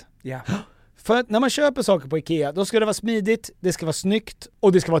är lätt. Ja. För att när man köper saker på Ikea, då ska det vara smidigt, det ska vara snyggt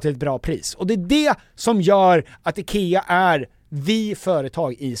och det ska vara till ett bra pris. Och det är det som gör att Ikea är vi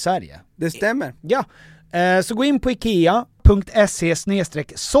företag i Sverige. Det stämmer. Ja, så gå in på ikea.se/sommar.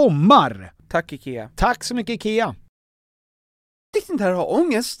 Tack Ikea. Tack så mycket Ikea. Riktigt inte här har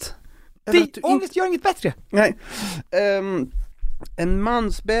ångest. Ångest gör inget bättre. Nej. En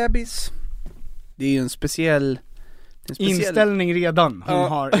mansbebis, det är ju en speciell inställning redan hon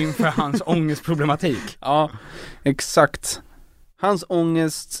har inför hans ångestproblematik. Ja, exakt. Hans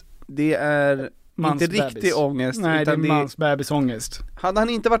ångest, det är inte riktig ångest. Nej, utan det är mansbebisångest. Hade han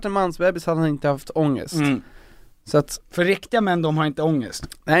inte varit en mansbebis hade han inte haft ångest. Så att, för riktiga män, de har inte ångest.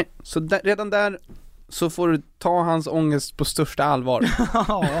 Nej, så redan där så får du ta hans ångest på största allvar.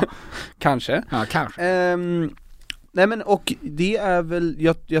 Kanske. Ja, kanske. Nej men, och det är väl,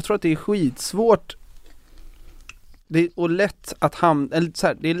 jag tror att det är skitsvårt. Det är lätt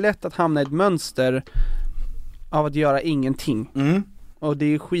att hamna i ett mönster av att göra ingenting. Och det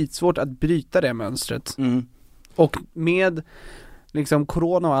är skitsvårt att bryta det mönstret. Och med liksom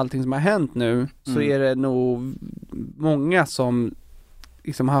corona och allting som har hänt nu så är det nog många som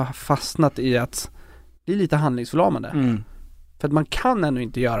liksom har fastnat i att det är lite handlingsförlamande. För att man kan ännu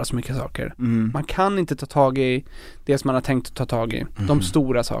inte göra så mycket saker. Man kan inte ta tag i det som man har tänkt att ta tag i. De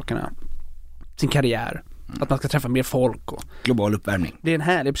stora sakerna. Sin karriär. Att man ska träffa mer folk. Och global uppvärmning. Det är en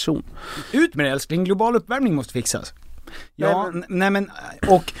härlig person. Ut med det, älskling. Global uppvärmning måste fixas. Ja, nej men,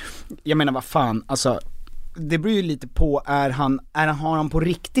 och jag menar vad fan, alltså det beror ju lite på, har han på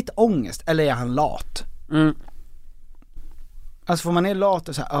riktigt ångest eller är han lat? Alltså får man är lat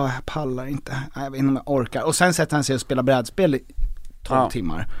och så här, jag pallar inte, jag vet inte om jag orkar, och sen sätter han sig och spelar brädspel i 12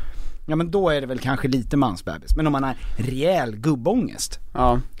 timmar. Ja, men då är det väl kanske lite mansbebis. Men om man har rejäl gubbångest,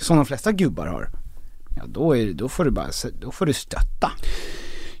 som de flesta gubbar har, ja då får du stötta.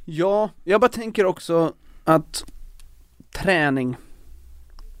 Ja, jag bara tänker också att träning,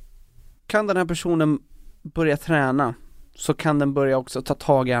 kan den här personen börja träna, så kan den börja också ta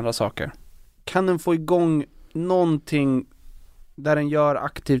tag i andra saker. Kan den få igång någonting där den gör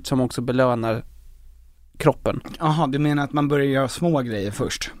aktivt som också belönar kroppen. Jaha, du menar att man börjar göra små grejer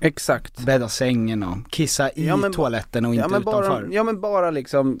först? Exakt. Bädda sängen och kissa i toaletten och inte utanför. Ja, men bara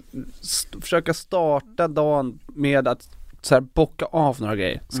liksom försöka starta dagen med att så här bocka av några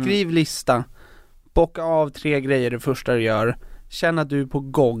grejer. Skriv lista. Bocka av 3 grejer det första du gör. Känna du på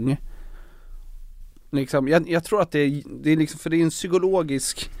gång. Liksom, jag tror att det är liksom, för det är en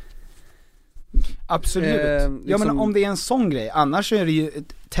psykologisk. Absolut. Liksom, ja, men om det är en sån grej, annars är det ju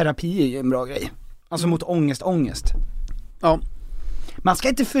terapi är ju en bra grej. Alltså mot ångest. Ja. Man ska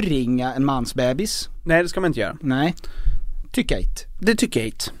inte förringa en mansbebis. Nej, det ska man inte göra. Nej. Tycker jag inte. Det tycker jag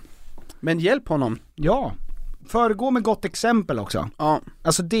inte. Men hjälp honom. Ja. Föregå med gott exempel också. Ja.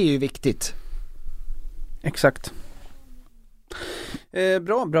 Alltså det är ju viktigt. Exakt.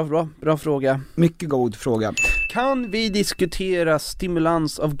 Bra fråga. Mycket god fråga. Kan vi diskutera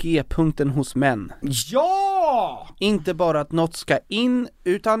stimulans av G-punkten hos män? Ja! Inte bara att något ska in,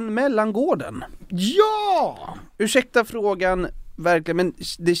 utan mellangården. Ja! Ursäkta frågan, verkligen, men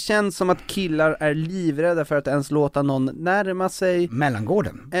det känns som att killar är livrädda för att ens låta någon närma sig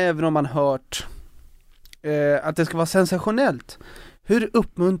mellangården. Även om man hört att det ska vara sensationellt. Hur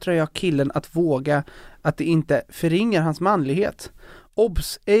uppmuntrar jag killen att våga att det inte förringar hans manlighet?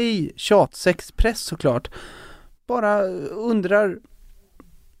 Obs, ej tjatsexpress såklart. Bara undrar,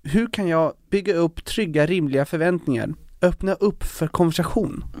 hur kan jag bygga upp trygga, rimliga förväntningar? Öppna upp för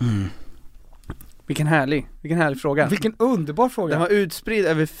konversation. Vilken härlig fråga. Vilken underbar fråga. Den var utspridd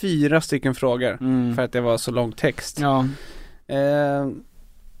över 4 stycken frågor för att det var så lång text. Ja.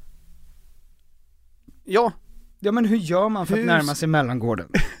 Ja, men hur gör man för att närma sig mellangården?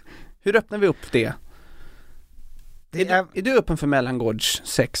 Hur öppnar vi upp det? Är du öppen för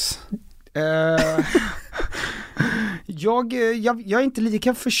mellangårdssex? Jag är inte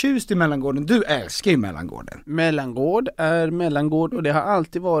lika förtjust i mellangården. Du älskar ju mellangården. Mellangård är mellangård och det har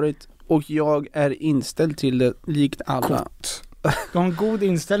alltid varit, och jag är inställd till det likt alla. Du har en god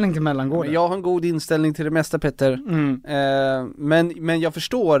inställning till mellangården. Jag har en god inställning till det mesta, Petter. Men jag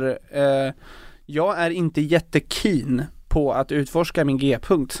förstår, jag är inte jättekeen på att utforska min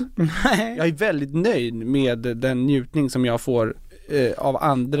G-punkt. Nej. Jag är väldigt nöjd med den njutning som jag får av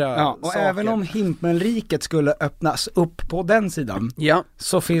andra och saker. Även om himmelriket skulle öppnas upp på den sidan,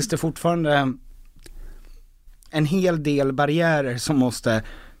 så finns det fortfarande en hel del barriärer som måste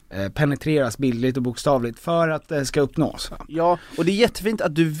penetreras bildligt och bokstavligt för att det ska uppnås. Ja, och det är jättefint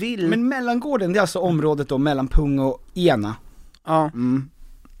att du vill. Men mellangården, det är alltså området då mellan pung och ena. Ja.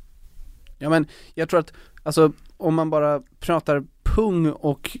 Ja, men jag tror att alltså, om man bara pratar pung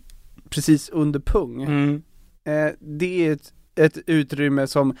och precis under pung. Det är ett utrymme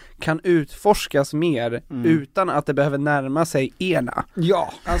som kan utforskas mer utan att det behöver närma sig ena.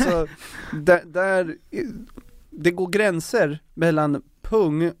 Ja. Alltså, där det går gränser mellan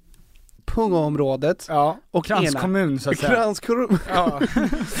pungområdet och kranskommun så att säga. Kranskommun. Ja.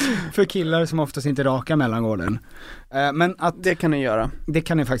 För killar som oftast inte rakar mellangården. Men att det kan ni göra. Det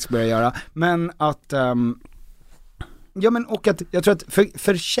kan ni faktiskt börja göra. Men att och att jag tror att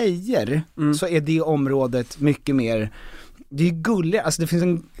för tjejer så är det området mycket mer, det är gulligare, alltså det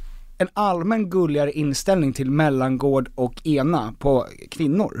finns en allmän gulligare inställning till mellangård och ena på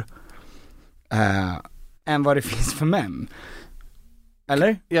kvinnor än vad det finns för män.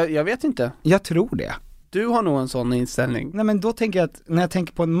 Eller? Jag vet inte. Jag tror det. Du har nog en sån inställning. Nej, men då tänker jag att när jag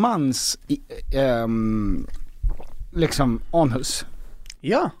tänker på en mans liksom anus.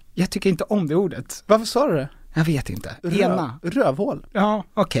 Ja. Jag tycker inte om det ordet. Varför sa du det? Jag vet inte. Ena. Rövhål. Ja,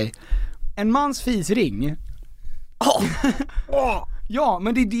 okej. En mans fisring. Ja,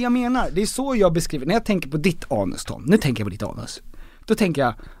 men det är det jag menar. Det är så jag beskriver. När jag tänker på ditt anus, Tom. Nu tänker jag på ditt anus. Då tänker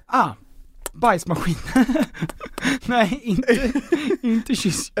jag, bajsmaskin. Nej, inte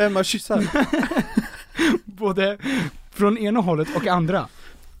kyss. Man kyssar. Både från ena hållet och andra.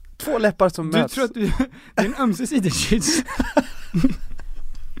 Två läppar som möts. Du tror att det är en ömsesidig kyss.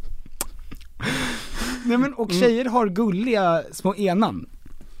 Nej, men och tjejer har gulliga små enan.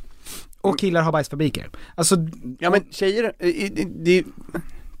 Och killar har bajsfabriker. Alltså, ja, men tjejer,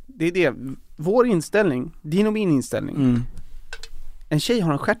 det är det. Vår inställning, din och min inställning. En tjej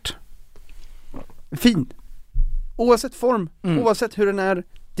har en stjärt. Fin. Oavsett form, oavsett hur den är,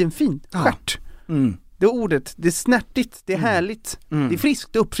 det är en fin stjärt. Det är ordet, det är snärtigt, det är härligt, det är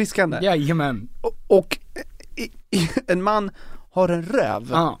friskt, det är uppfriskande. Jajamän. Och en man har en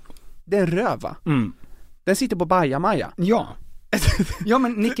röv. Det är en röva. Den sitter på bajamaja. Ja. Ja,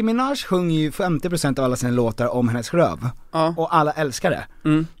 men Nicki Minaj sjunger ju 50% av alla sina låtar om hennes röv. Och alla älskar det.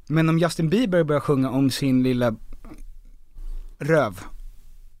 Men om Justin Bieber börjar sjunga om sin lilla röv.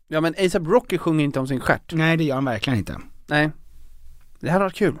 Ja, men A$AP Rocky sjunger inte om sin stjärt. Nej, det gör han verkligen inte. Nej. Det hade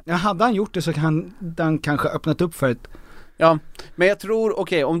varit kul. Ja, hade han gjort det så kan han kanske öppnat upp för ett... Ja, men jag tror,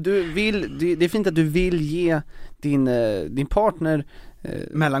 okej, om du vill, det är fint att du vill ge din partner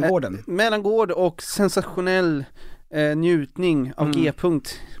mellangård och sensationell njutning av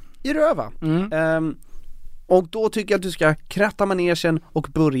G-punkt i röva. Och då tycker jag att du ska kratta manegen och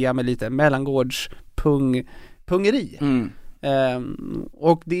börja med lite mellangårdspungeri.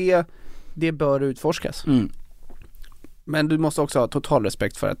 Och det bör utforskas. Men du måste också ha total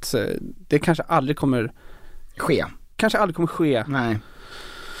respekt för att det kanske aldrig kommer ske. Nej.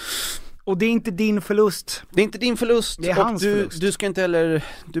 Och det är inte din förlust. Det är inte din förlust. Det är hans förlust. Du ska inte heller,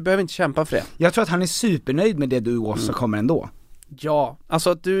 du behöver inte kämpa för det. Jag tror att han är supernöjd med det du åstadkommer ändå. Ja, alltså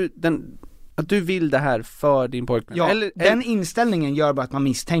att du vill det här för din pojkvän. Ja, den inställningen gör bara att man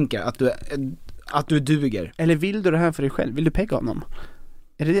misstänker att du duger. Eller vill du det här för dig själv? Vill du pegga honom?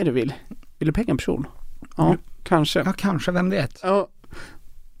 Är det du vill? Vill du pegga en person? Ja, kanske. Ja, kanske, vem vet. Ja.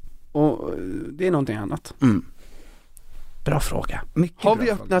 Och det är någonting annat. Bra fråga. Har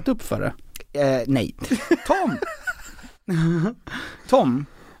vi öppnat upp för det? Nej. Tom.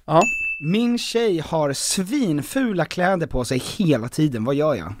 Ja. Min tjej har svinfula kläder på sig hela tiden. Vad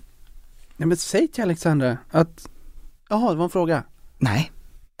gör jag? Nej, men säg till Alexandra att... Jaha, det var en fråga. Nej.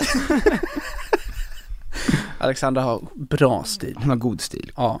 Alexandra har bra stil. Hon har god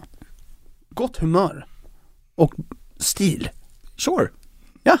stil. Ja. Gott humör. Och stil. Sure.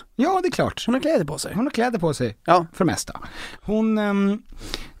 Ja, det är klart. Hon har kläder på sig. Ja. För det mesta. Hon...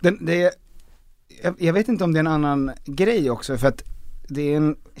 jag vet inte om det är en annan grej också. För att det är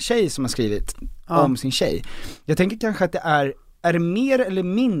en tjej som har skrivit om sin tjej. Jag tänker kanske att det är mer eller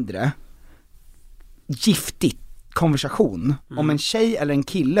mindre giftig konversation om en tjej eller en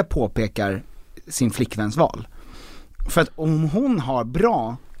kille påpekar sin flickväns val. För att om hon har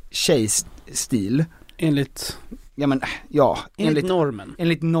bra tjejstil enligt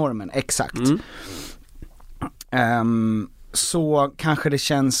normen, exakt. Så kanske det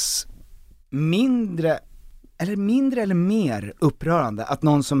känns mindre eller mer upprörande att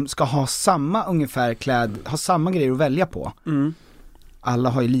någon som ska ha samma ungefär har samma grejer att välja på. Alla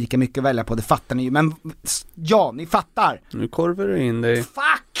har ju lika mycket att välja på, det fattar ni ju. Men ja, ni fattar. Nu korvar du in dig.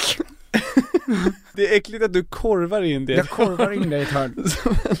 Fuck! Det är äckligt att du korvar in det. Jag korvar in dig i ett hörn.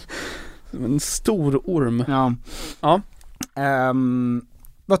 Som en stor orm. Ja.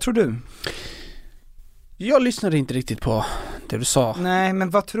 Vad tror du? Jag lyssnade inte riktigt på det du sa. Nej, men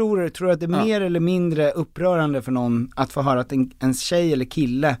vad tror du? Tror du att det är mer eller mindre upprörande för någon att få höra att en tjej eller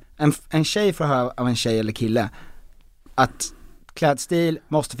kille, en tjej får höra av en tjej eller kille att klädstil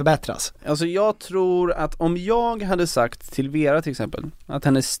måste förbättras. Alltså jag tror att om jag hade sagt till Vera till exempel att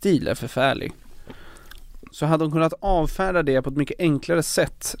hennes stil är förfärlig, så hade hon kunnat avfärda det på ett mycket enklare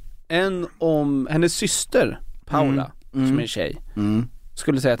sätt än om hennes syster Paula, som är en tjej,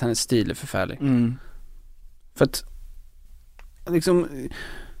 skulle säga att hennes stil är förfärlig. För att liksom,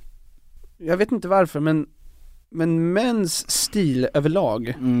 jag vet inte varför, men mäns stil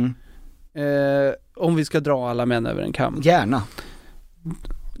överlag, om vi ska dra alla män över en kam, gärna,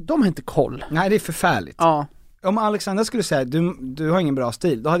 de har inte koll. Nej, det är förfärligt. Ja. Om Alexandra skulle säga du har ingen bra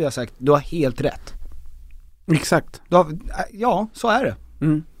stil, då hade jag sagt du har helt rätt. Exakt. Ja, så är det.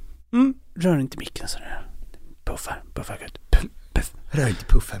 Rör inte micken sådär. Puffar gud. Puff. Rör inte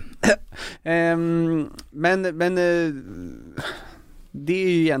puffen. Men det är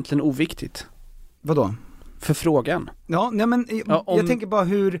ju egentligen oviktigt. Vadå? För frågan. Ja, nej men jag tänker bara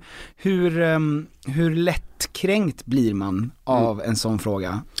hur lättkränkt blir man av en sån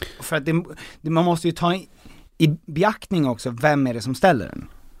fråga. För att man måste ju ta i beaktning också, vem är det som ställer den?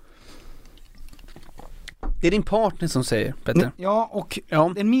 Det är din partner som säger, Petter. Ja, och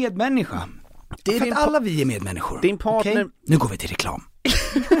en medmänniska. Det är för att alla vi är medmänniskor. Din partner... Okay? Nu går vi till reklam.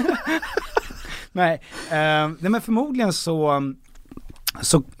 Nej, men förmodligen så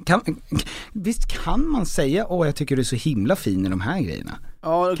visst kan man säga jag tycker du är så himla fin i de här grejerna.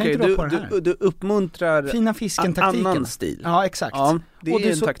 Ja, okej, du uppmuntrar fina fisken-taktiken. Annan stil. Ja, exakt. Ja, det är och du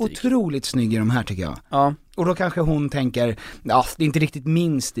är så taktik. Otroligt snygg i de här tycker jag. Ja. Och då kanske hon tänker, det är inte riktigt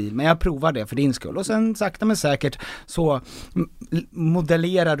min stil, men jag provar det för din skull. Och sen sakta men säkert så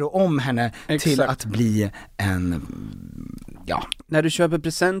modellerar du om henne till att bli en, När du köper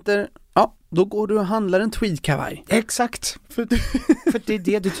presenter, då går du och handlar en tweedkavaj. Exakt. För det är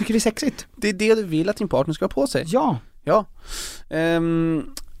det du tycker är sexigt. Det är det du vill att din partner ska ha på sig. Ja. Ja.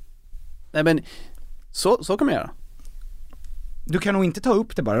 Nej men, så kan man göra. Du kan nog inte ta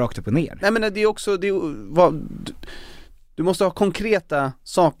upp det bara rakt upp och ner. Nej men det är också, du måste ha konkreta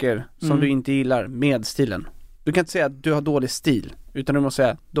saker som du inte gillar med stilen. Du kan inte säga att du har dålig stil, utan du måste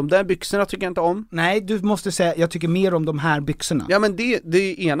säga, de där byxorna tycker jag inte om. Nej, du måste säga, jag tycker mer om de här byxorna. Ja men det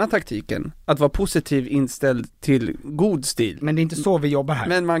är ena taktiken, att vara positiv inställd till god stil. Men det är inte så vi jobbar här.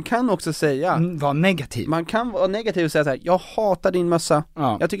 Men man kan också säga vara negativ. Man kan vara negativ och säga så här: jag hatar din mössa.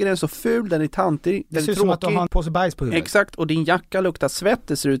 Jag tycker den är så ful, den är tantig, den är tråkig. Det ser ut som att du har en påse bajs på huvudet. Exakt, och din jacka luktar svett.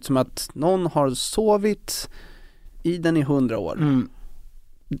 Det ser ut som att någon har sovit i den i 100 år.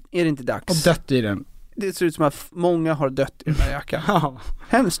 Är det inte dags? Och dött i den. Det ser ut som att många har dött i den här jackan.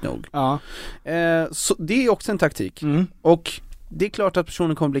 Hemskt nog. Ja. Så det är också en taktik. Och det är klart att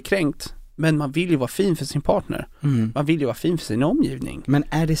personen kommer bli kränkt, men man vill ju vara fin för sin partner. Man vill ju vara fin för sin omgivning. Men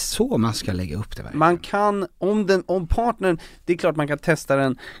är det så man ska lägga upp det verkligen? Man kan, om partnern, det är klart man kan testa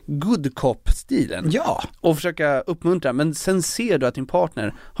den good cop-stilen. Ja. Och försöka uppmuntra, men sen ser du att din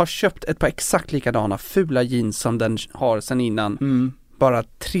partner har köpt ett par exakt likadana fula jeans som den har sen innan. Bara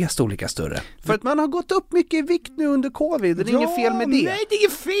 3 storlekar större. För att man har gått upp mycket i vikt nu under covid. Det är inget fel med det. Nej, det är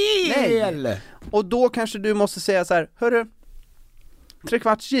inget fel! Nej. Och då kanske du måste säga så här: hörru,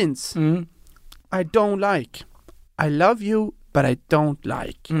 3/4 jeans. I don't like. I love you, but I don't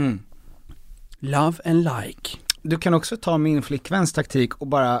like. Love and like. Du kan också ta min flickväns taktik och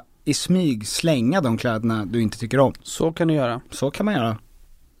bara i smyg slänga de kläderna du inte tycker om. Så kan du göra. Så kan man göra.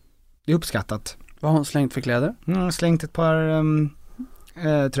 Det är uppskattat. Vad har hon slängt för kläder? Hon har slängt ett par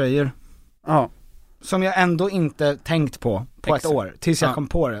tröjor. Ja. Som jag ändå inte tänkt på ett år. Tills jag kom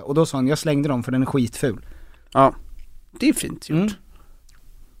på det. Och då sa hon, jag slängde dem för den är skitful. Ja. Det är fint gjort.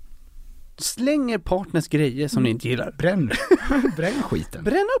 Slänger partners grejer som ni inte gillar. Bränn skiten.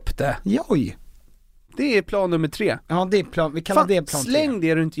 Bränn upp det. Joj. Det är plan nummer 3. Ja, det är plan, vi kallar det plan 3. Släng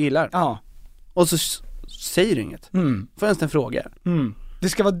det du inte gillar. Ja. Och så säger du inget. Förrän den frågar. Det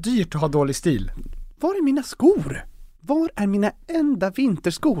ska vara dyrt att ha dålig stil. Var är mina skor? Var är mina enda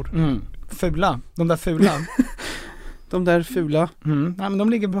vinterskor? Fula. De där fula. De där fula. Nej, men de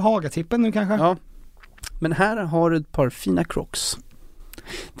ligger på Hagatippen nu kanske. Ja. Men här har du ett par fina Crocs.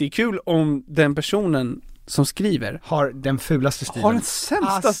 Det är kul om den personen som skriver har den fulaste stilen. Har den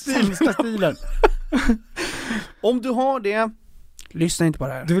sämsta stilen. Om du har det, lyssna inte på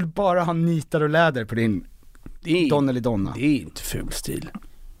det här. Du vill bara ha nitar och läder på din Donna. Det är inte ful stil.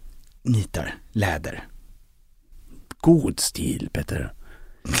 Nitar, läder. God stil, Petter.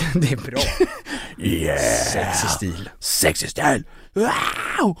 Det är bra. Yeah. Sexy stil.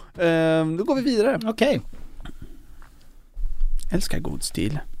 Wow! Då går vi vidare. Okej. Älskar god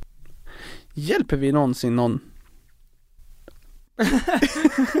stil. Hjälper vi någonsin någon?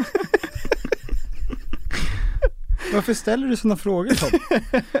 Varför ställer du såna frågor, Tom?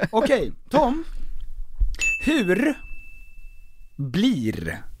 Okej, Tom. Hur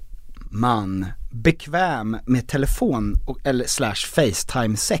blir man bekväm med telefon eller /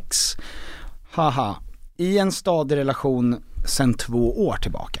 FaceTime sex? Haha. I en stadig relation sedan 2 år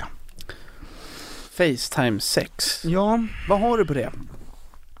tillbaka. FaceTime sex. Ja. Vad har du på det?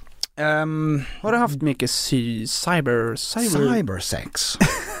 Har du haft mycket cybersex?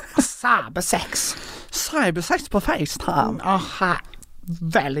 Cybersex på FaceTime. Aha.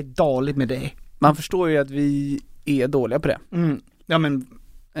 Väldigt dåligt med det. Man förstår ju att vi är dåliga på det. Ja, men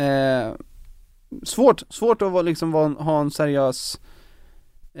svårt att ha en seriös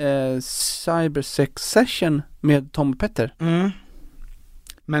cybersex session med Tom och Petter.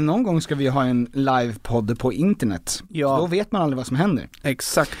 Men någon gång ska vi ha en livepodd på internet. Ja. Då vet man aldrig vad som händer.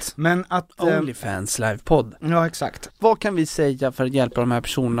 Exakt. Men att OnlyFans livepodd. Ja, exakt. Vad kan vi säga för att hjälpa de här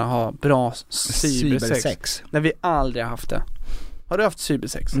personerna att ha bra cybersex? När vi aldrig har haft det. Har du haft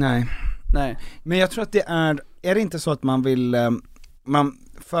cybersex? Nej. Nej. Men jag tror att det är det inte så att man vill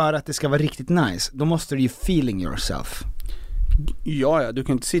för att det ska vara riktigt nice, då måste du ju feeling yourself. Ja, du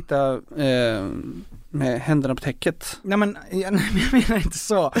kan inte sitta med händerna på täcket. Nej, men jag menar inte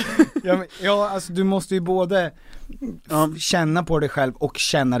så. Alltså du måste ju både känna på dig själv och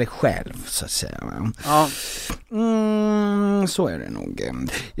känna dig själv, så att säga. Ja. Så är det nog.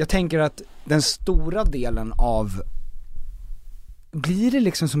 Jag tänker att den stora delen av blir det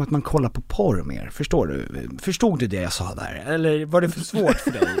liksom som att man kollar på porr mer? Förstod du det jag sa där? Eller var det för svårt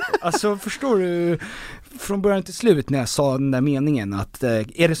för dig? Alltså förstår du från början till slut när jag sa den där meningen att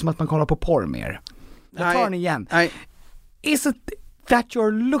är det som att man kollar på porr mer? Jag tar den igen. Is it that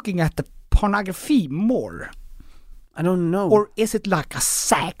you're looking at the pornography more? I don't know. Or is it like a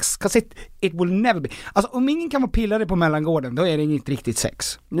sex? Because it will never be. Alltså om ingen kan vara pillare på mellangården, då är det inget riktigt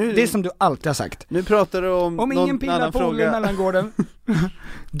sex. Det är som du alltid har sagt. Nu pratar du om ingen pillar på mellangården,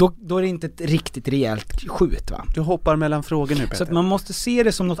 då är det inte ett riktigt rejält skjut, va? Du hoppar mellan frågor nu, Peter. Så att man måste se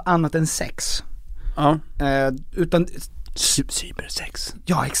det som något annat än sex. Ja. Utan cybersex.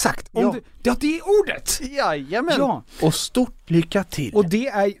 Ja, exakt. Ja. Det är ordet. Jajamän. Ja. Och stort lycka till. Och det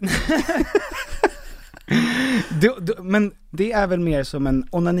är men det är väl mer som en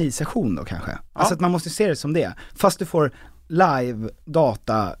onanisession då kanske. Alltså att man måste se det som det. Fast du får live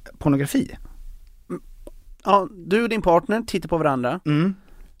data pornografi. Ja, du och din partner tittar på varandra.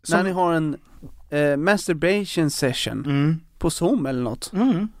 När ni har en masturbation session på Zoom eller något.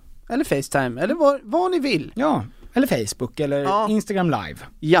 Eller FaceTime, eller vad ni vill. Ja, eller Facebook eller Instagram live.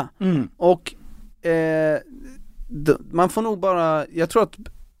 Ja. Och man får nog bara, jag tror att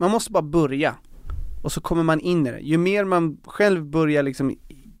man måste bara börja. Och så kommer man in i det. Ju mer man själv börjar liksom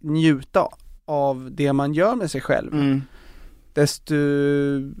njuta av det man gör med sig själv,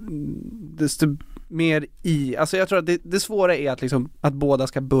 desto mer alltså jag tror att det svåra är att liksom att båda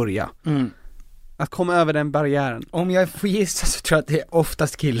ska börja. Att komma över den barriären. Om jag får gissa så tror jag att det är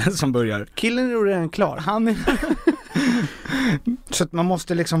oftast killen som börjar. Killen är redan klar. Så att man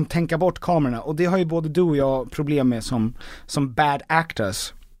måste liksom tänka bort kamerorna. Och det har ju både du och jag problem med som bad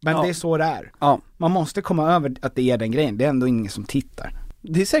actors. Men det är så det är. Ja. Man måste komma över att det är den grejen. Det är ändå ingen som tittar.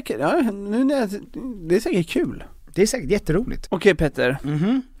 Det är säkert, det är säkert kul. Det är säkert jätteroligt. Okej, Petter.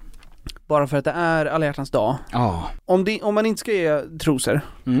 Bara för att det är alla hjärtans dag. Ja. Om man inte ska ge trosor,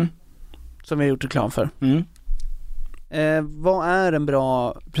 som vi har gjort reklam för. Vad är en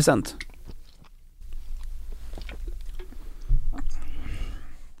bra present?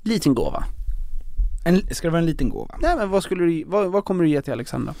 Liten gåva. Ska det vara en liten gåva? Nej, men vad kommer du ge till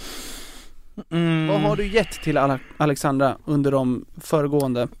Alexandra? Vad har du gett till Alexandra under de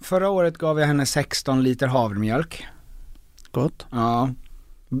föregående? Förra året gav jag henne 16 liter havremjölk. Gott. Ja.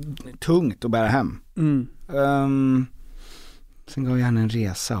 Tungt att bära hem. Sen gav jag henne en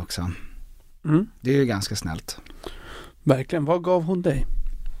resa också. Det är ju ganska snällt. Verkligen. Vad gav hon dig?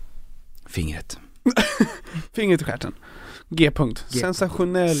 Fingret. Fingret i stjärten. G-punkt.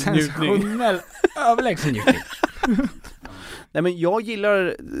 Sensationell njutning. Överlägsen njutning. Nej, men jag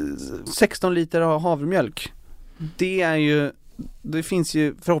gillar 16 liter av havremjölk. Det finns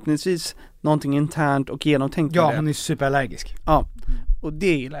ju förhoppningsvis någonting internt och genomtänkt. Ja, hon är superallergisk. Ja, och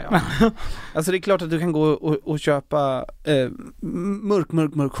det gillar jag. Alltså det är klart att du kan gå och köpa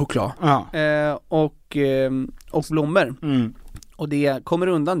mörk choklad. Och blommor. Och det kommer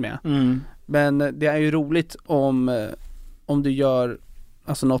undan med. Men det är ju roligt om du gör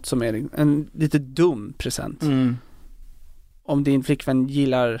alltså något som är en lite dum present. Om din flickvän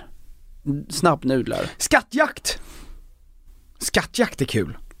gillar snabbnudlar. Skattjakt! Skattjakt är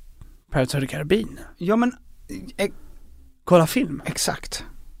kul. Pirates of the Caribbean. Ja, men kolla film. Exakt.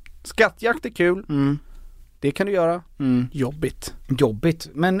 Skattjakt är kul. Det kan du göra. Jobbigt.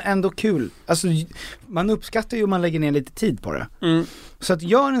 Men ändå kul. Alltså man uppskattar ju om man lägger ner lite tid på det. Så att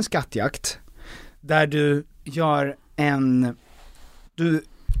gör en skattjakt där du gör du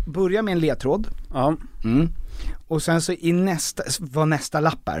börjar med en ledtråd. Ja. Och sen så vad nästa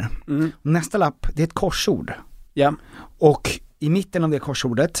lapp är. Nästa lapp, det är ett korsord. Ja. Och i mitten av det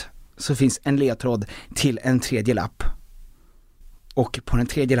korsordet så finns en ledtråd till en tredje lapp. Och på den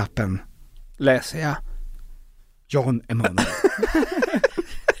tredje lappen läser jag Jan Emanuel.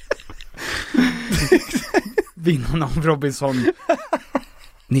 Vinnarna av Robinson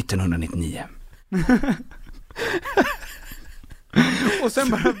 1999. Och sen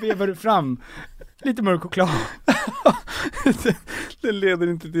bara vevar du fram lite mörk choklad. Det leder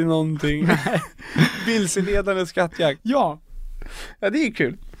inte till någonting. Vilseledande skattjakt. Ja, det är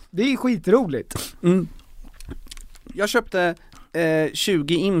kul. Det är skitroligt. Jag köpte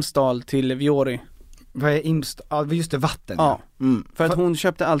 20 Imsdal till Viori. Vad är Imsdal? Ja, just det, vatten. Ja, för att hon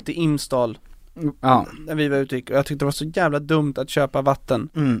köpte alltid Imsdal. Ja. När vi var ute och jag tyckte det var så jävla dumt att köpa vatten.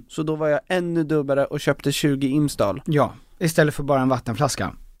 Så då var jag ännu dubbare och köpte 20 Imsdal. Ja, istället för bara en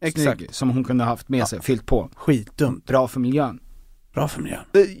vattenflaska. Exakt. Snygg, som hon kunde ha haft med sig, fyllt på. Skitdumt. Bra för miljön.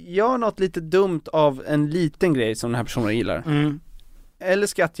 Gör något lite dumt av en liten grej som den här personen gillar. Eller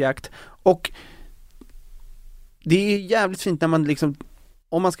skattjakt. Och det är jävligt fint när man liksom,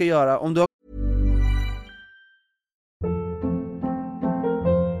 om man ska göra, om du har...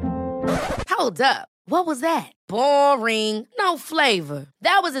 Hold up. What was that? Boring. No flavor.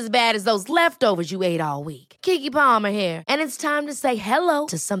 That was as bad as those leftovers you ate all week. Keke Palmer here, and it's time to say hello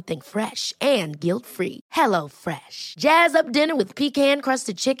to something fresh and guilt-free. Hello Fresh. Jazz up dinner with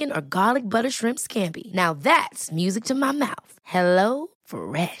pecan-crusted chicken or garlic butter shrimp scampi. Now that's music to my mouth. Hello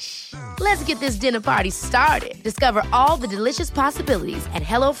Fresh. Let's get this dinner party started. Discover all the delicious possibilities at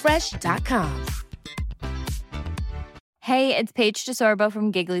hellofresh.com. Hey, it's Paige DeSorbo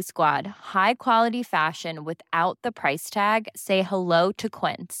from Giggly Squad. High quality fashion without the price tag. Say hello to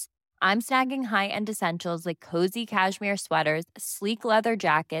Quince. I'm snagging high-end essentials like cozy cashmere sweaters, sleek leather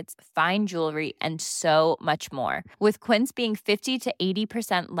jackets, fine jewelry, and so much more. With Quince being 50 to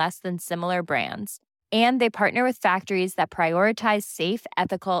 80% less than similar brands. And they partner with factories that prioritize safe,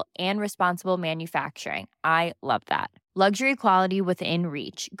 ethical, and responsible manufacturing. I love that. Luxury quality within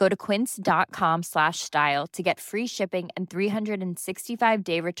reach. Go to quince.com/style to get free shipping and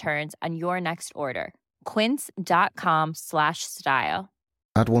 365-day returns on your next order. Quince.com/style.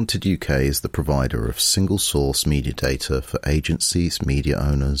 AdWanted UK is the provider of single-source media data for agencies, media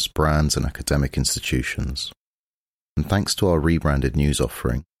owners, brands and academic institutions. And thanks to our rebranded news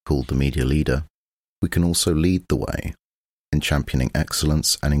offering, called The Media Leader, we can also lead the way in championing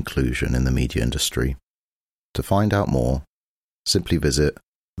excellence and inclusion in the media industry. To find out more, simply visit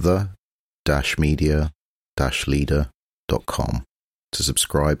the-media-leader.com to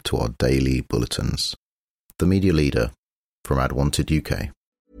subscribe to our daily bulletins. The Media Leader from AdWanted UK. Jag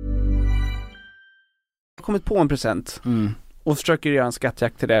har kommit på en present och försöker göra en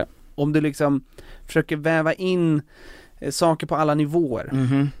skattjakt till det. Om du liksom försöker väva in saker på alla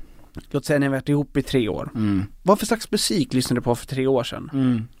nivåer. Låt säga ni har varit ihop i 3 år. Vad för slags musik lyssnade du på för 3 år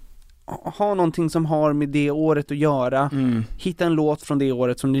sedan? Ha någonting som har med det året att göra. Hitta en låt från det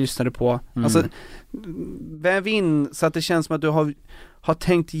året som ni lyssnade på. Alltså, väv in så att det känns som att du har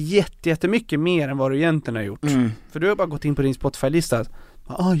tänkt jättemycket mer än vad du egentligen har gjort. För du har bara gått in på din Spotify-lista.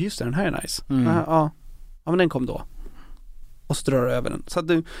 Just det, den här är nice. Ja, men den kom då. Och så drar du över den. Så att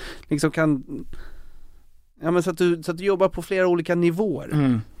du liksom kan... Ja, men så att du jobbar på flera olika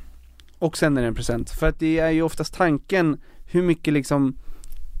nivåer. Och sen är det en present. För att det är ju oftast tanken hur mycket liksom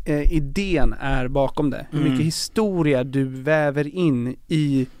idén är bakom det. Hur mycket historia du väver in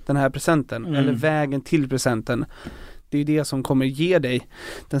i den här presenten. Eller vägen till presenten. Det är det som kommer ge dig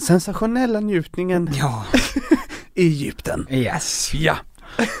den sensationella njutningen i Egypten. Yes. Ja.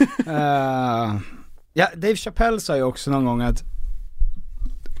 Dave Chappelle sa ju också någon gång att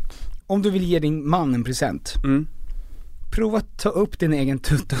om du vill ge din man en present, prova att ta upp din egen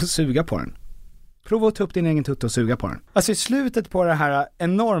tutt och suga på den. Prova att ta upp din egen tutt och suga på den. Alltså i slutet på den här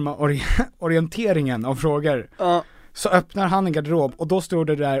enorma orienteringen av frågor så öppnar han en garderob och då står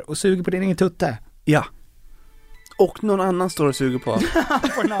du där och suger på din egen tutte. Ja. Och någon annan står och suger på.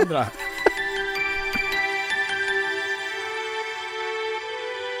 På den andra.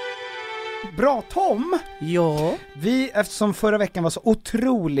 Bra Tom! Ja. Eftersom förra veckan var så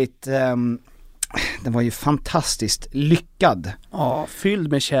otroligt den var ju fantastiskt lyckad. Ja,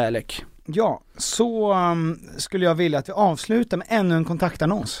 fylld med kärlek. Ja, så skulle jag vilja att vi avslutar med ännu en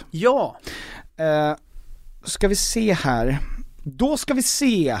kontaktannons. Ja. Ska vi se här. Då ska vi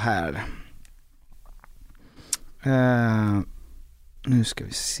se här. Nu ska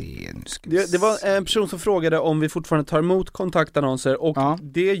vi se. Det var en person som frågade om vi fortfarande tar emot kontaktannonser och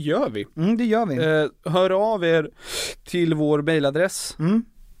det gör vi. Det gör vi. Hör av er till vår mailadress.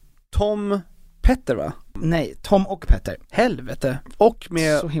 Tom Petter, va? Nej, Tom och Petter. Helvete. Och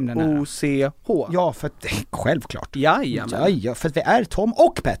med OCH. Ja, för att självklart. Jajamän. Ja, för att vi är Tom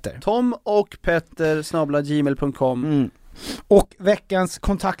och Petter. Tom och Petter @gmail.com. Och veckans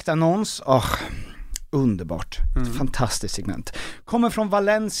kontaktannons, underbart. Ett fantastiskt segment. Kommer från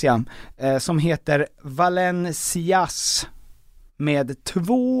Valencia, som heter Valencias med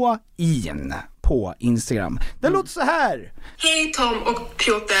 2 in på Instagram. Det låter så här. Hej Tom och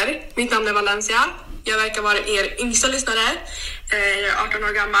Piotr, mitt namn är Valencia. Jag verkar vara er yngsta lyssnare. Jag är 18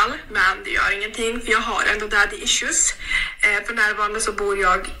 år gammal, men det gör ingenting för jag har ändå daddy issues. För närvarande så bor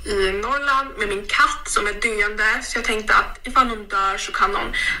jag i Norrland med min katt som är döende. Så jag tänkte att ifall hon dör så kan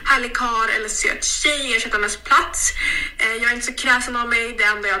någon härlig kar eller söt tjej ersätta hennes plats. Jag är inte så kräsen av mig. Det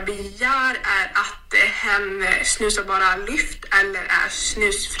enda jag begär är att hen snusar bara lyft eller är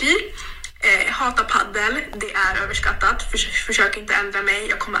snusfri. Hata paddel, det är överskattat. Försök inte ändra mig,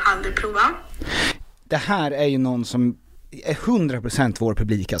 jag kommer aldrig prova. Det här är ju någon som är 100% vår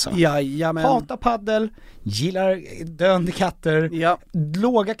publik alltså. Jajamän. Hata paddel, gillar döende katter,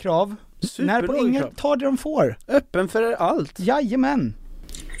 låga krav. När på inget tar det de får. Öppen för allt. Jajamän.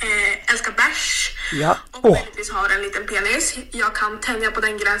 Älskar bärs. Ja. Och möjligtvis har en liten penis. Jag kan tänja på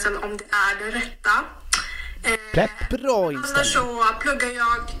den gränsen om det är det rätta. Bra inställning. Annars så pluggar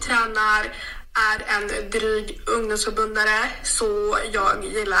jag, tränar, är en dryg ungdomsförbundare, så jag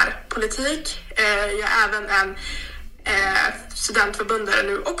gillar politik. Jag är även en studentförbundare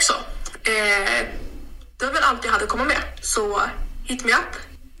nu också. Det var väl allt jag hade komma med, så hit me up.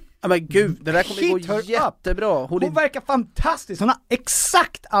 Ja men gud, det där kommer gå jättebra. Hon verkar fantastisk, hon har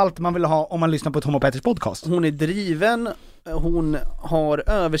exakt allt man vill ha om man lyssnar på Tom och Petters podcast. Hon är driven, hon har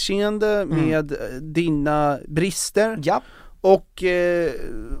överseende med dina brister. Ja. Och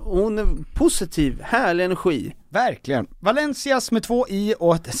hon är positiv, härlig energi. Verkligen. Valencias med 2 i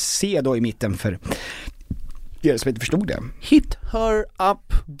och ett C då i mitten för er som inte förstod det. Hit her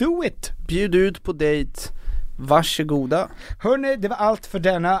up. Do it. Bjud ut på dejt. Varsågoda. Hörrni, det var allt för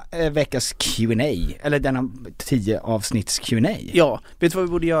denna veckas Q&A. Eller denna 10 avsnitts Q&A. Ja, vet du vad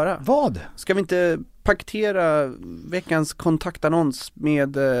vi borde göra? Vad? Ska vi inte paketera veckans kontaktannons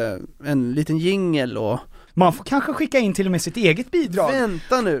med en liten jingle och... Man får kanske skicka in till och med sitt eget bidrag.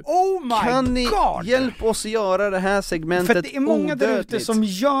 Vänta nu. Oh my kan ni God. hjälpa oss att göra det här segmentet? För det är många där ute som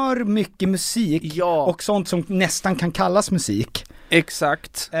gör mycket musik och sånt som nästan kan kallas musik.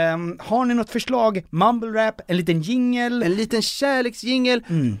 Exakt. Har ni något förslag? Mumble rap, en liten jingle, en liten kärleksjingle,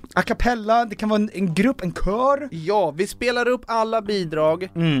 a cappella, det kan vara en grupp, en kör. Ja, vi spelar upp alla bidrag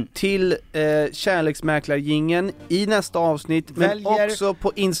till kärleksmäklarjingeln i nästa avsnitt, men också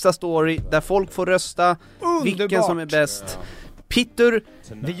på Insta-story där folk får rösta. Underbart. Vilken som är bäst. Peter,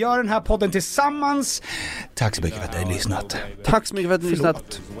 vi gör den här podden tillsammans. Tack så mycket för att ni har lyssnat. Tack så mycket för att ni har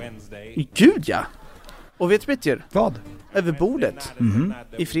lyssnat. Gud ja. Och vet du Peter? Vad? Över bordet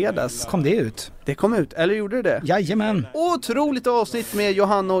i fredags. Kom det ut? Det kom ut, eller gjorde det? Jajamän. Otroligt avsnitt med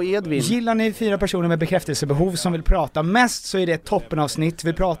Johanna och Edvin. Gillar ni 4 personer med bekräftelsebehov som vill prata mest, så är det ett toppenavsnitt.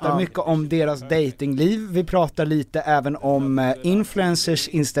 Vi pratar mycket om deras datingliv. Vi pratar lite även om influencers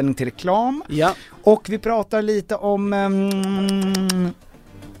inställning till reklam. Ja. Och vi pratar lite om...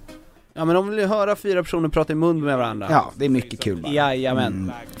 Ja, men om vi vill höra 4 personer prata i mun med varandra. Ja, det är mycket kul.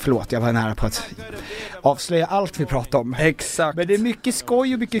 Jajamän. Förlåt, jag var nära på att avslöja allt vi pratar om. Exakt. Men det är mycket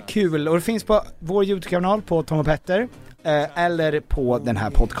skoj och mycket kul. Och det finns på vår YouTube-kanal på Tom och Petter. Eller på den här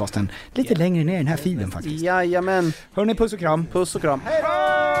podcasten. Lite längre ner i den här filen faktiskt. Jajamän. Hörrni, puss och kram. Puss och kram. Hej då!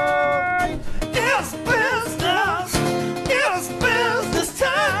 It's business. It's business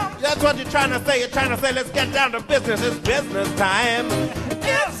time. That's what you're trying to say. You're trying to say, let's get down to business. It's business time.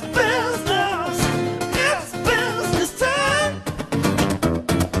 It's business. It's business time.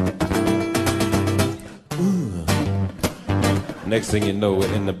 Next thing you know,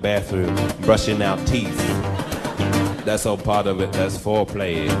 we're in the bathroom brushing our teeth. That's all part of it. That's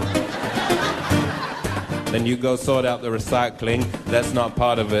foreplay. Then you go sort out the recycling. That's not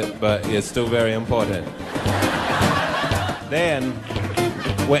part of it, but it's still very important. Then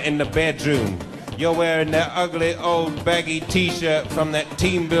we're in the bedroom. You're wearing that ugly old baggy t-shirt from that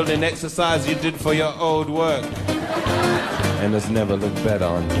team building exercise you did for your old work. And it's never looked better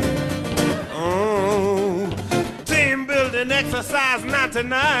on you. Team building exercise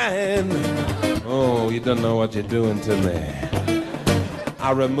 99. Oh, you don't know what you're doing to me.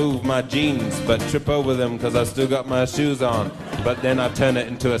 I remove my jeans, but trip over them because I still got my shoes on. But then I turn it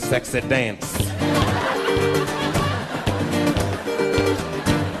into a sexy dance.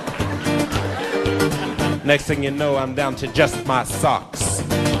 Next thing you know, I'm down to just my socks.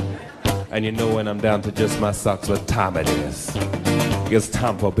 And you know when I'm down to just my socks what time it is. It's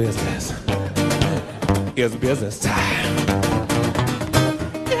time for business. It's business time.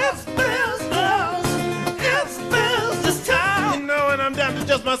 It's business. It's business time. You know when I'm down to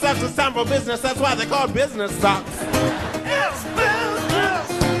just my socks, it's time for business. That's why they call business socks. It's business.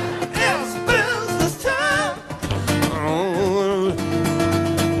 It's business time. Ooh.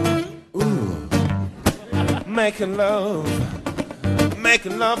 Making love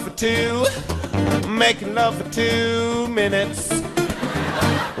for two. Making love for 2 minutes.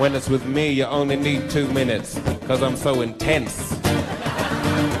 When it's with me, you only need 2 minutes, cause I'm so intense.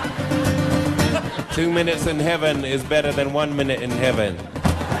 2 minutes in heaven is better than 1 minute in heaven.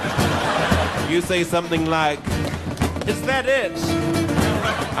 You say something like, is that it?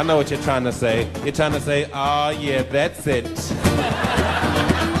 I know what you're trying to say. You're trying to say, oh yeah, that's it.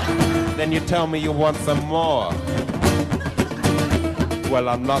 Then you tell me you want some more. Well,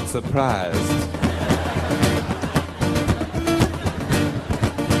 I'm not surprised.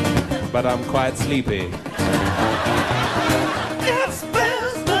 But I'm quite sleepy. It's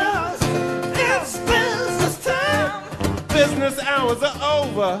business. It's business time. Business hours are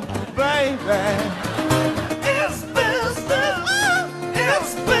over, baby. It's business.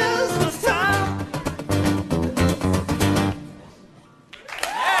 It's business time.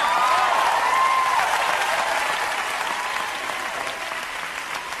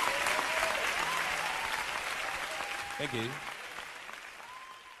 Thank you.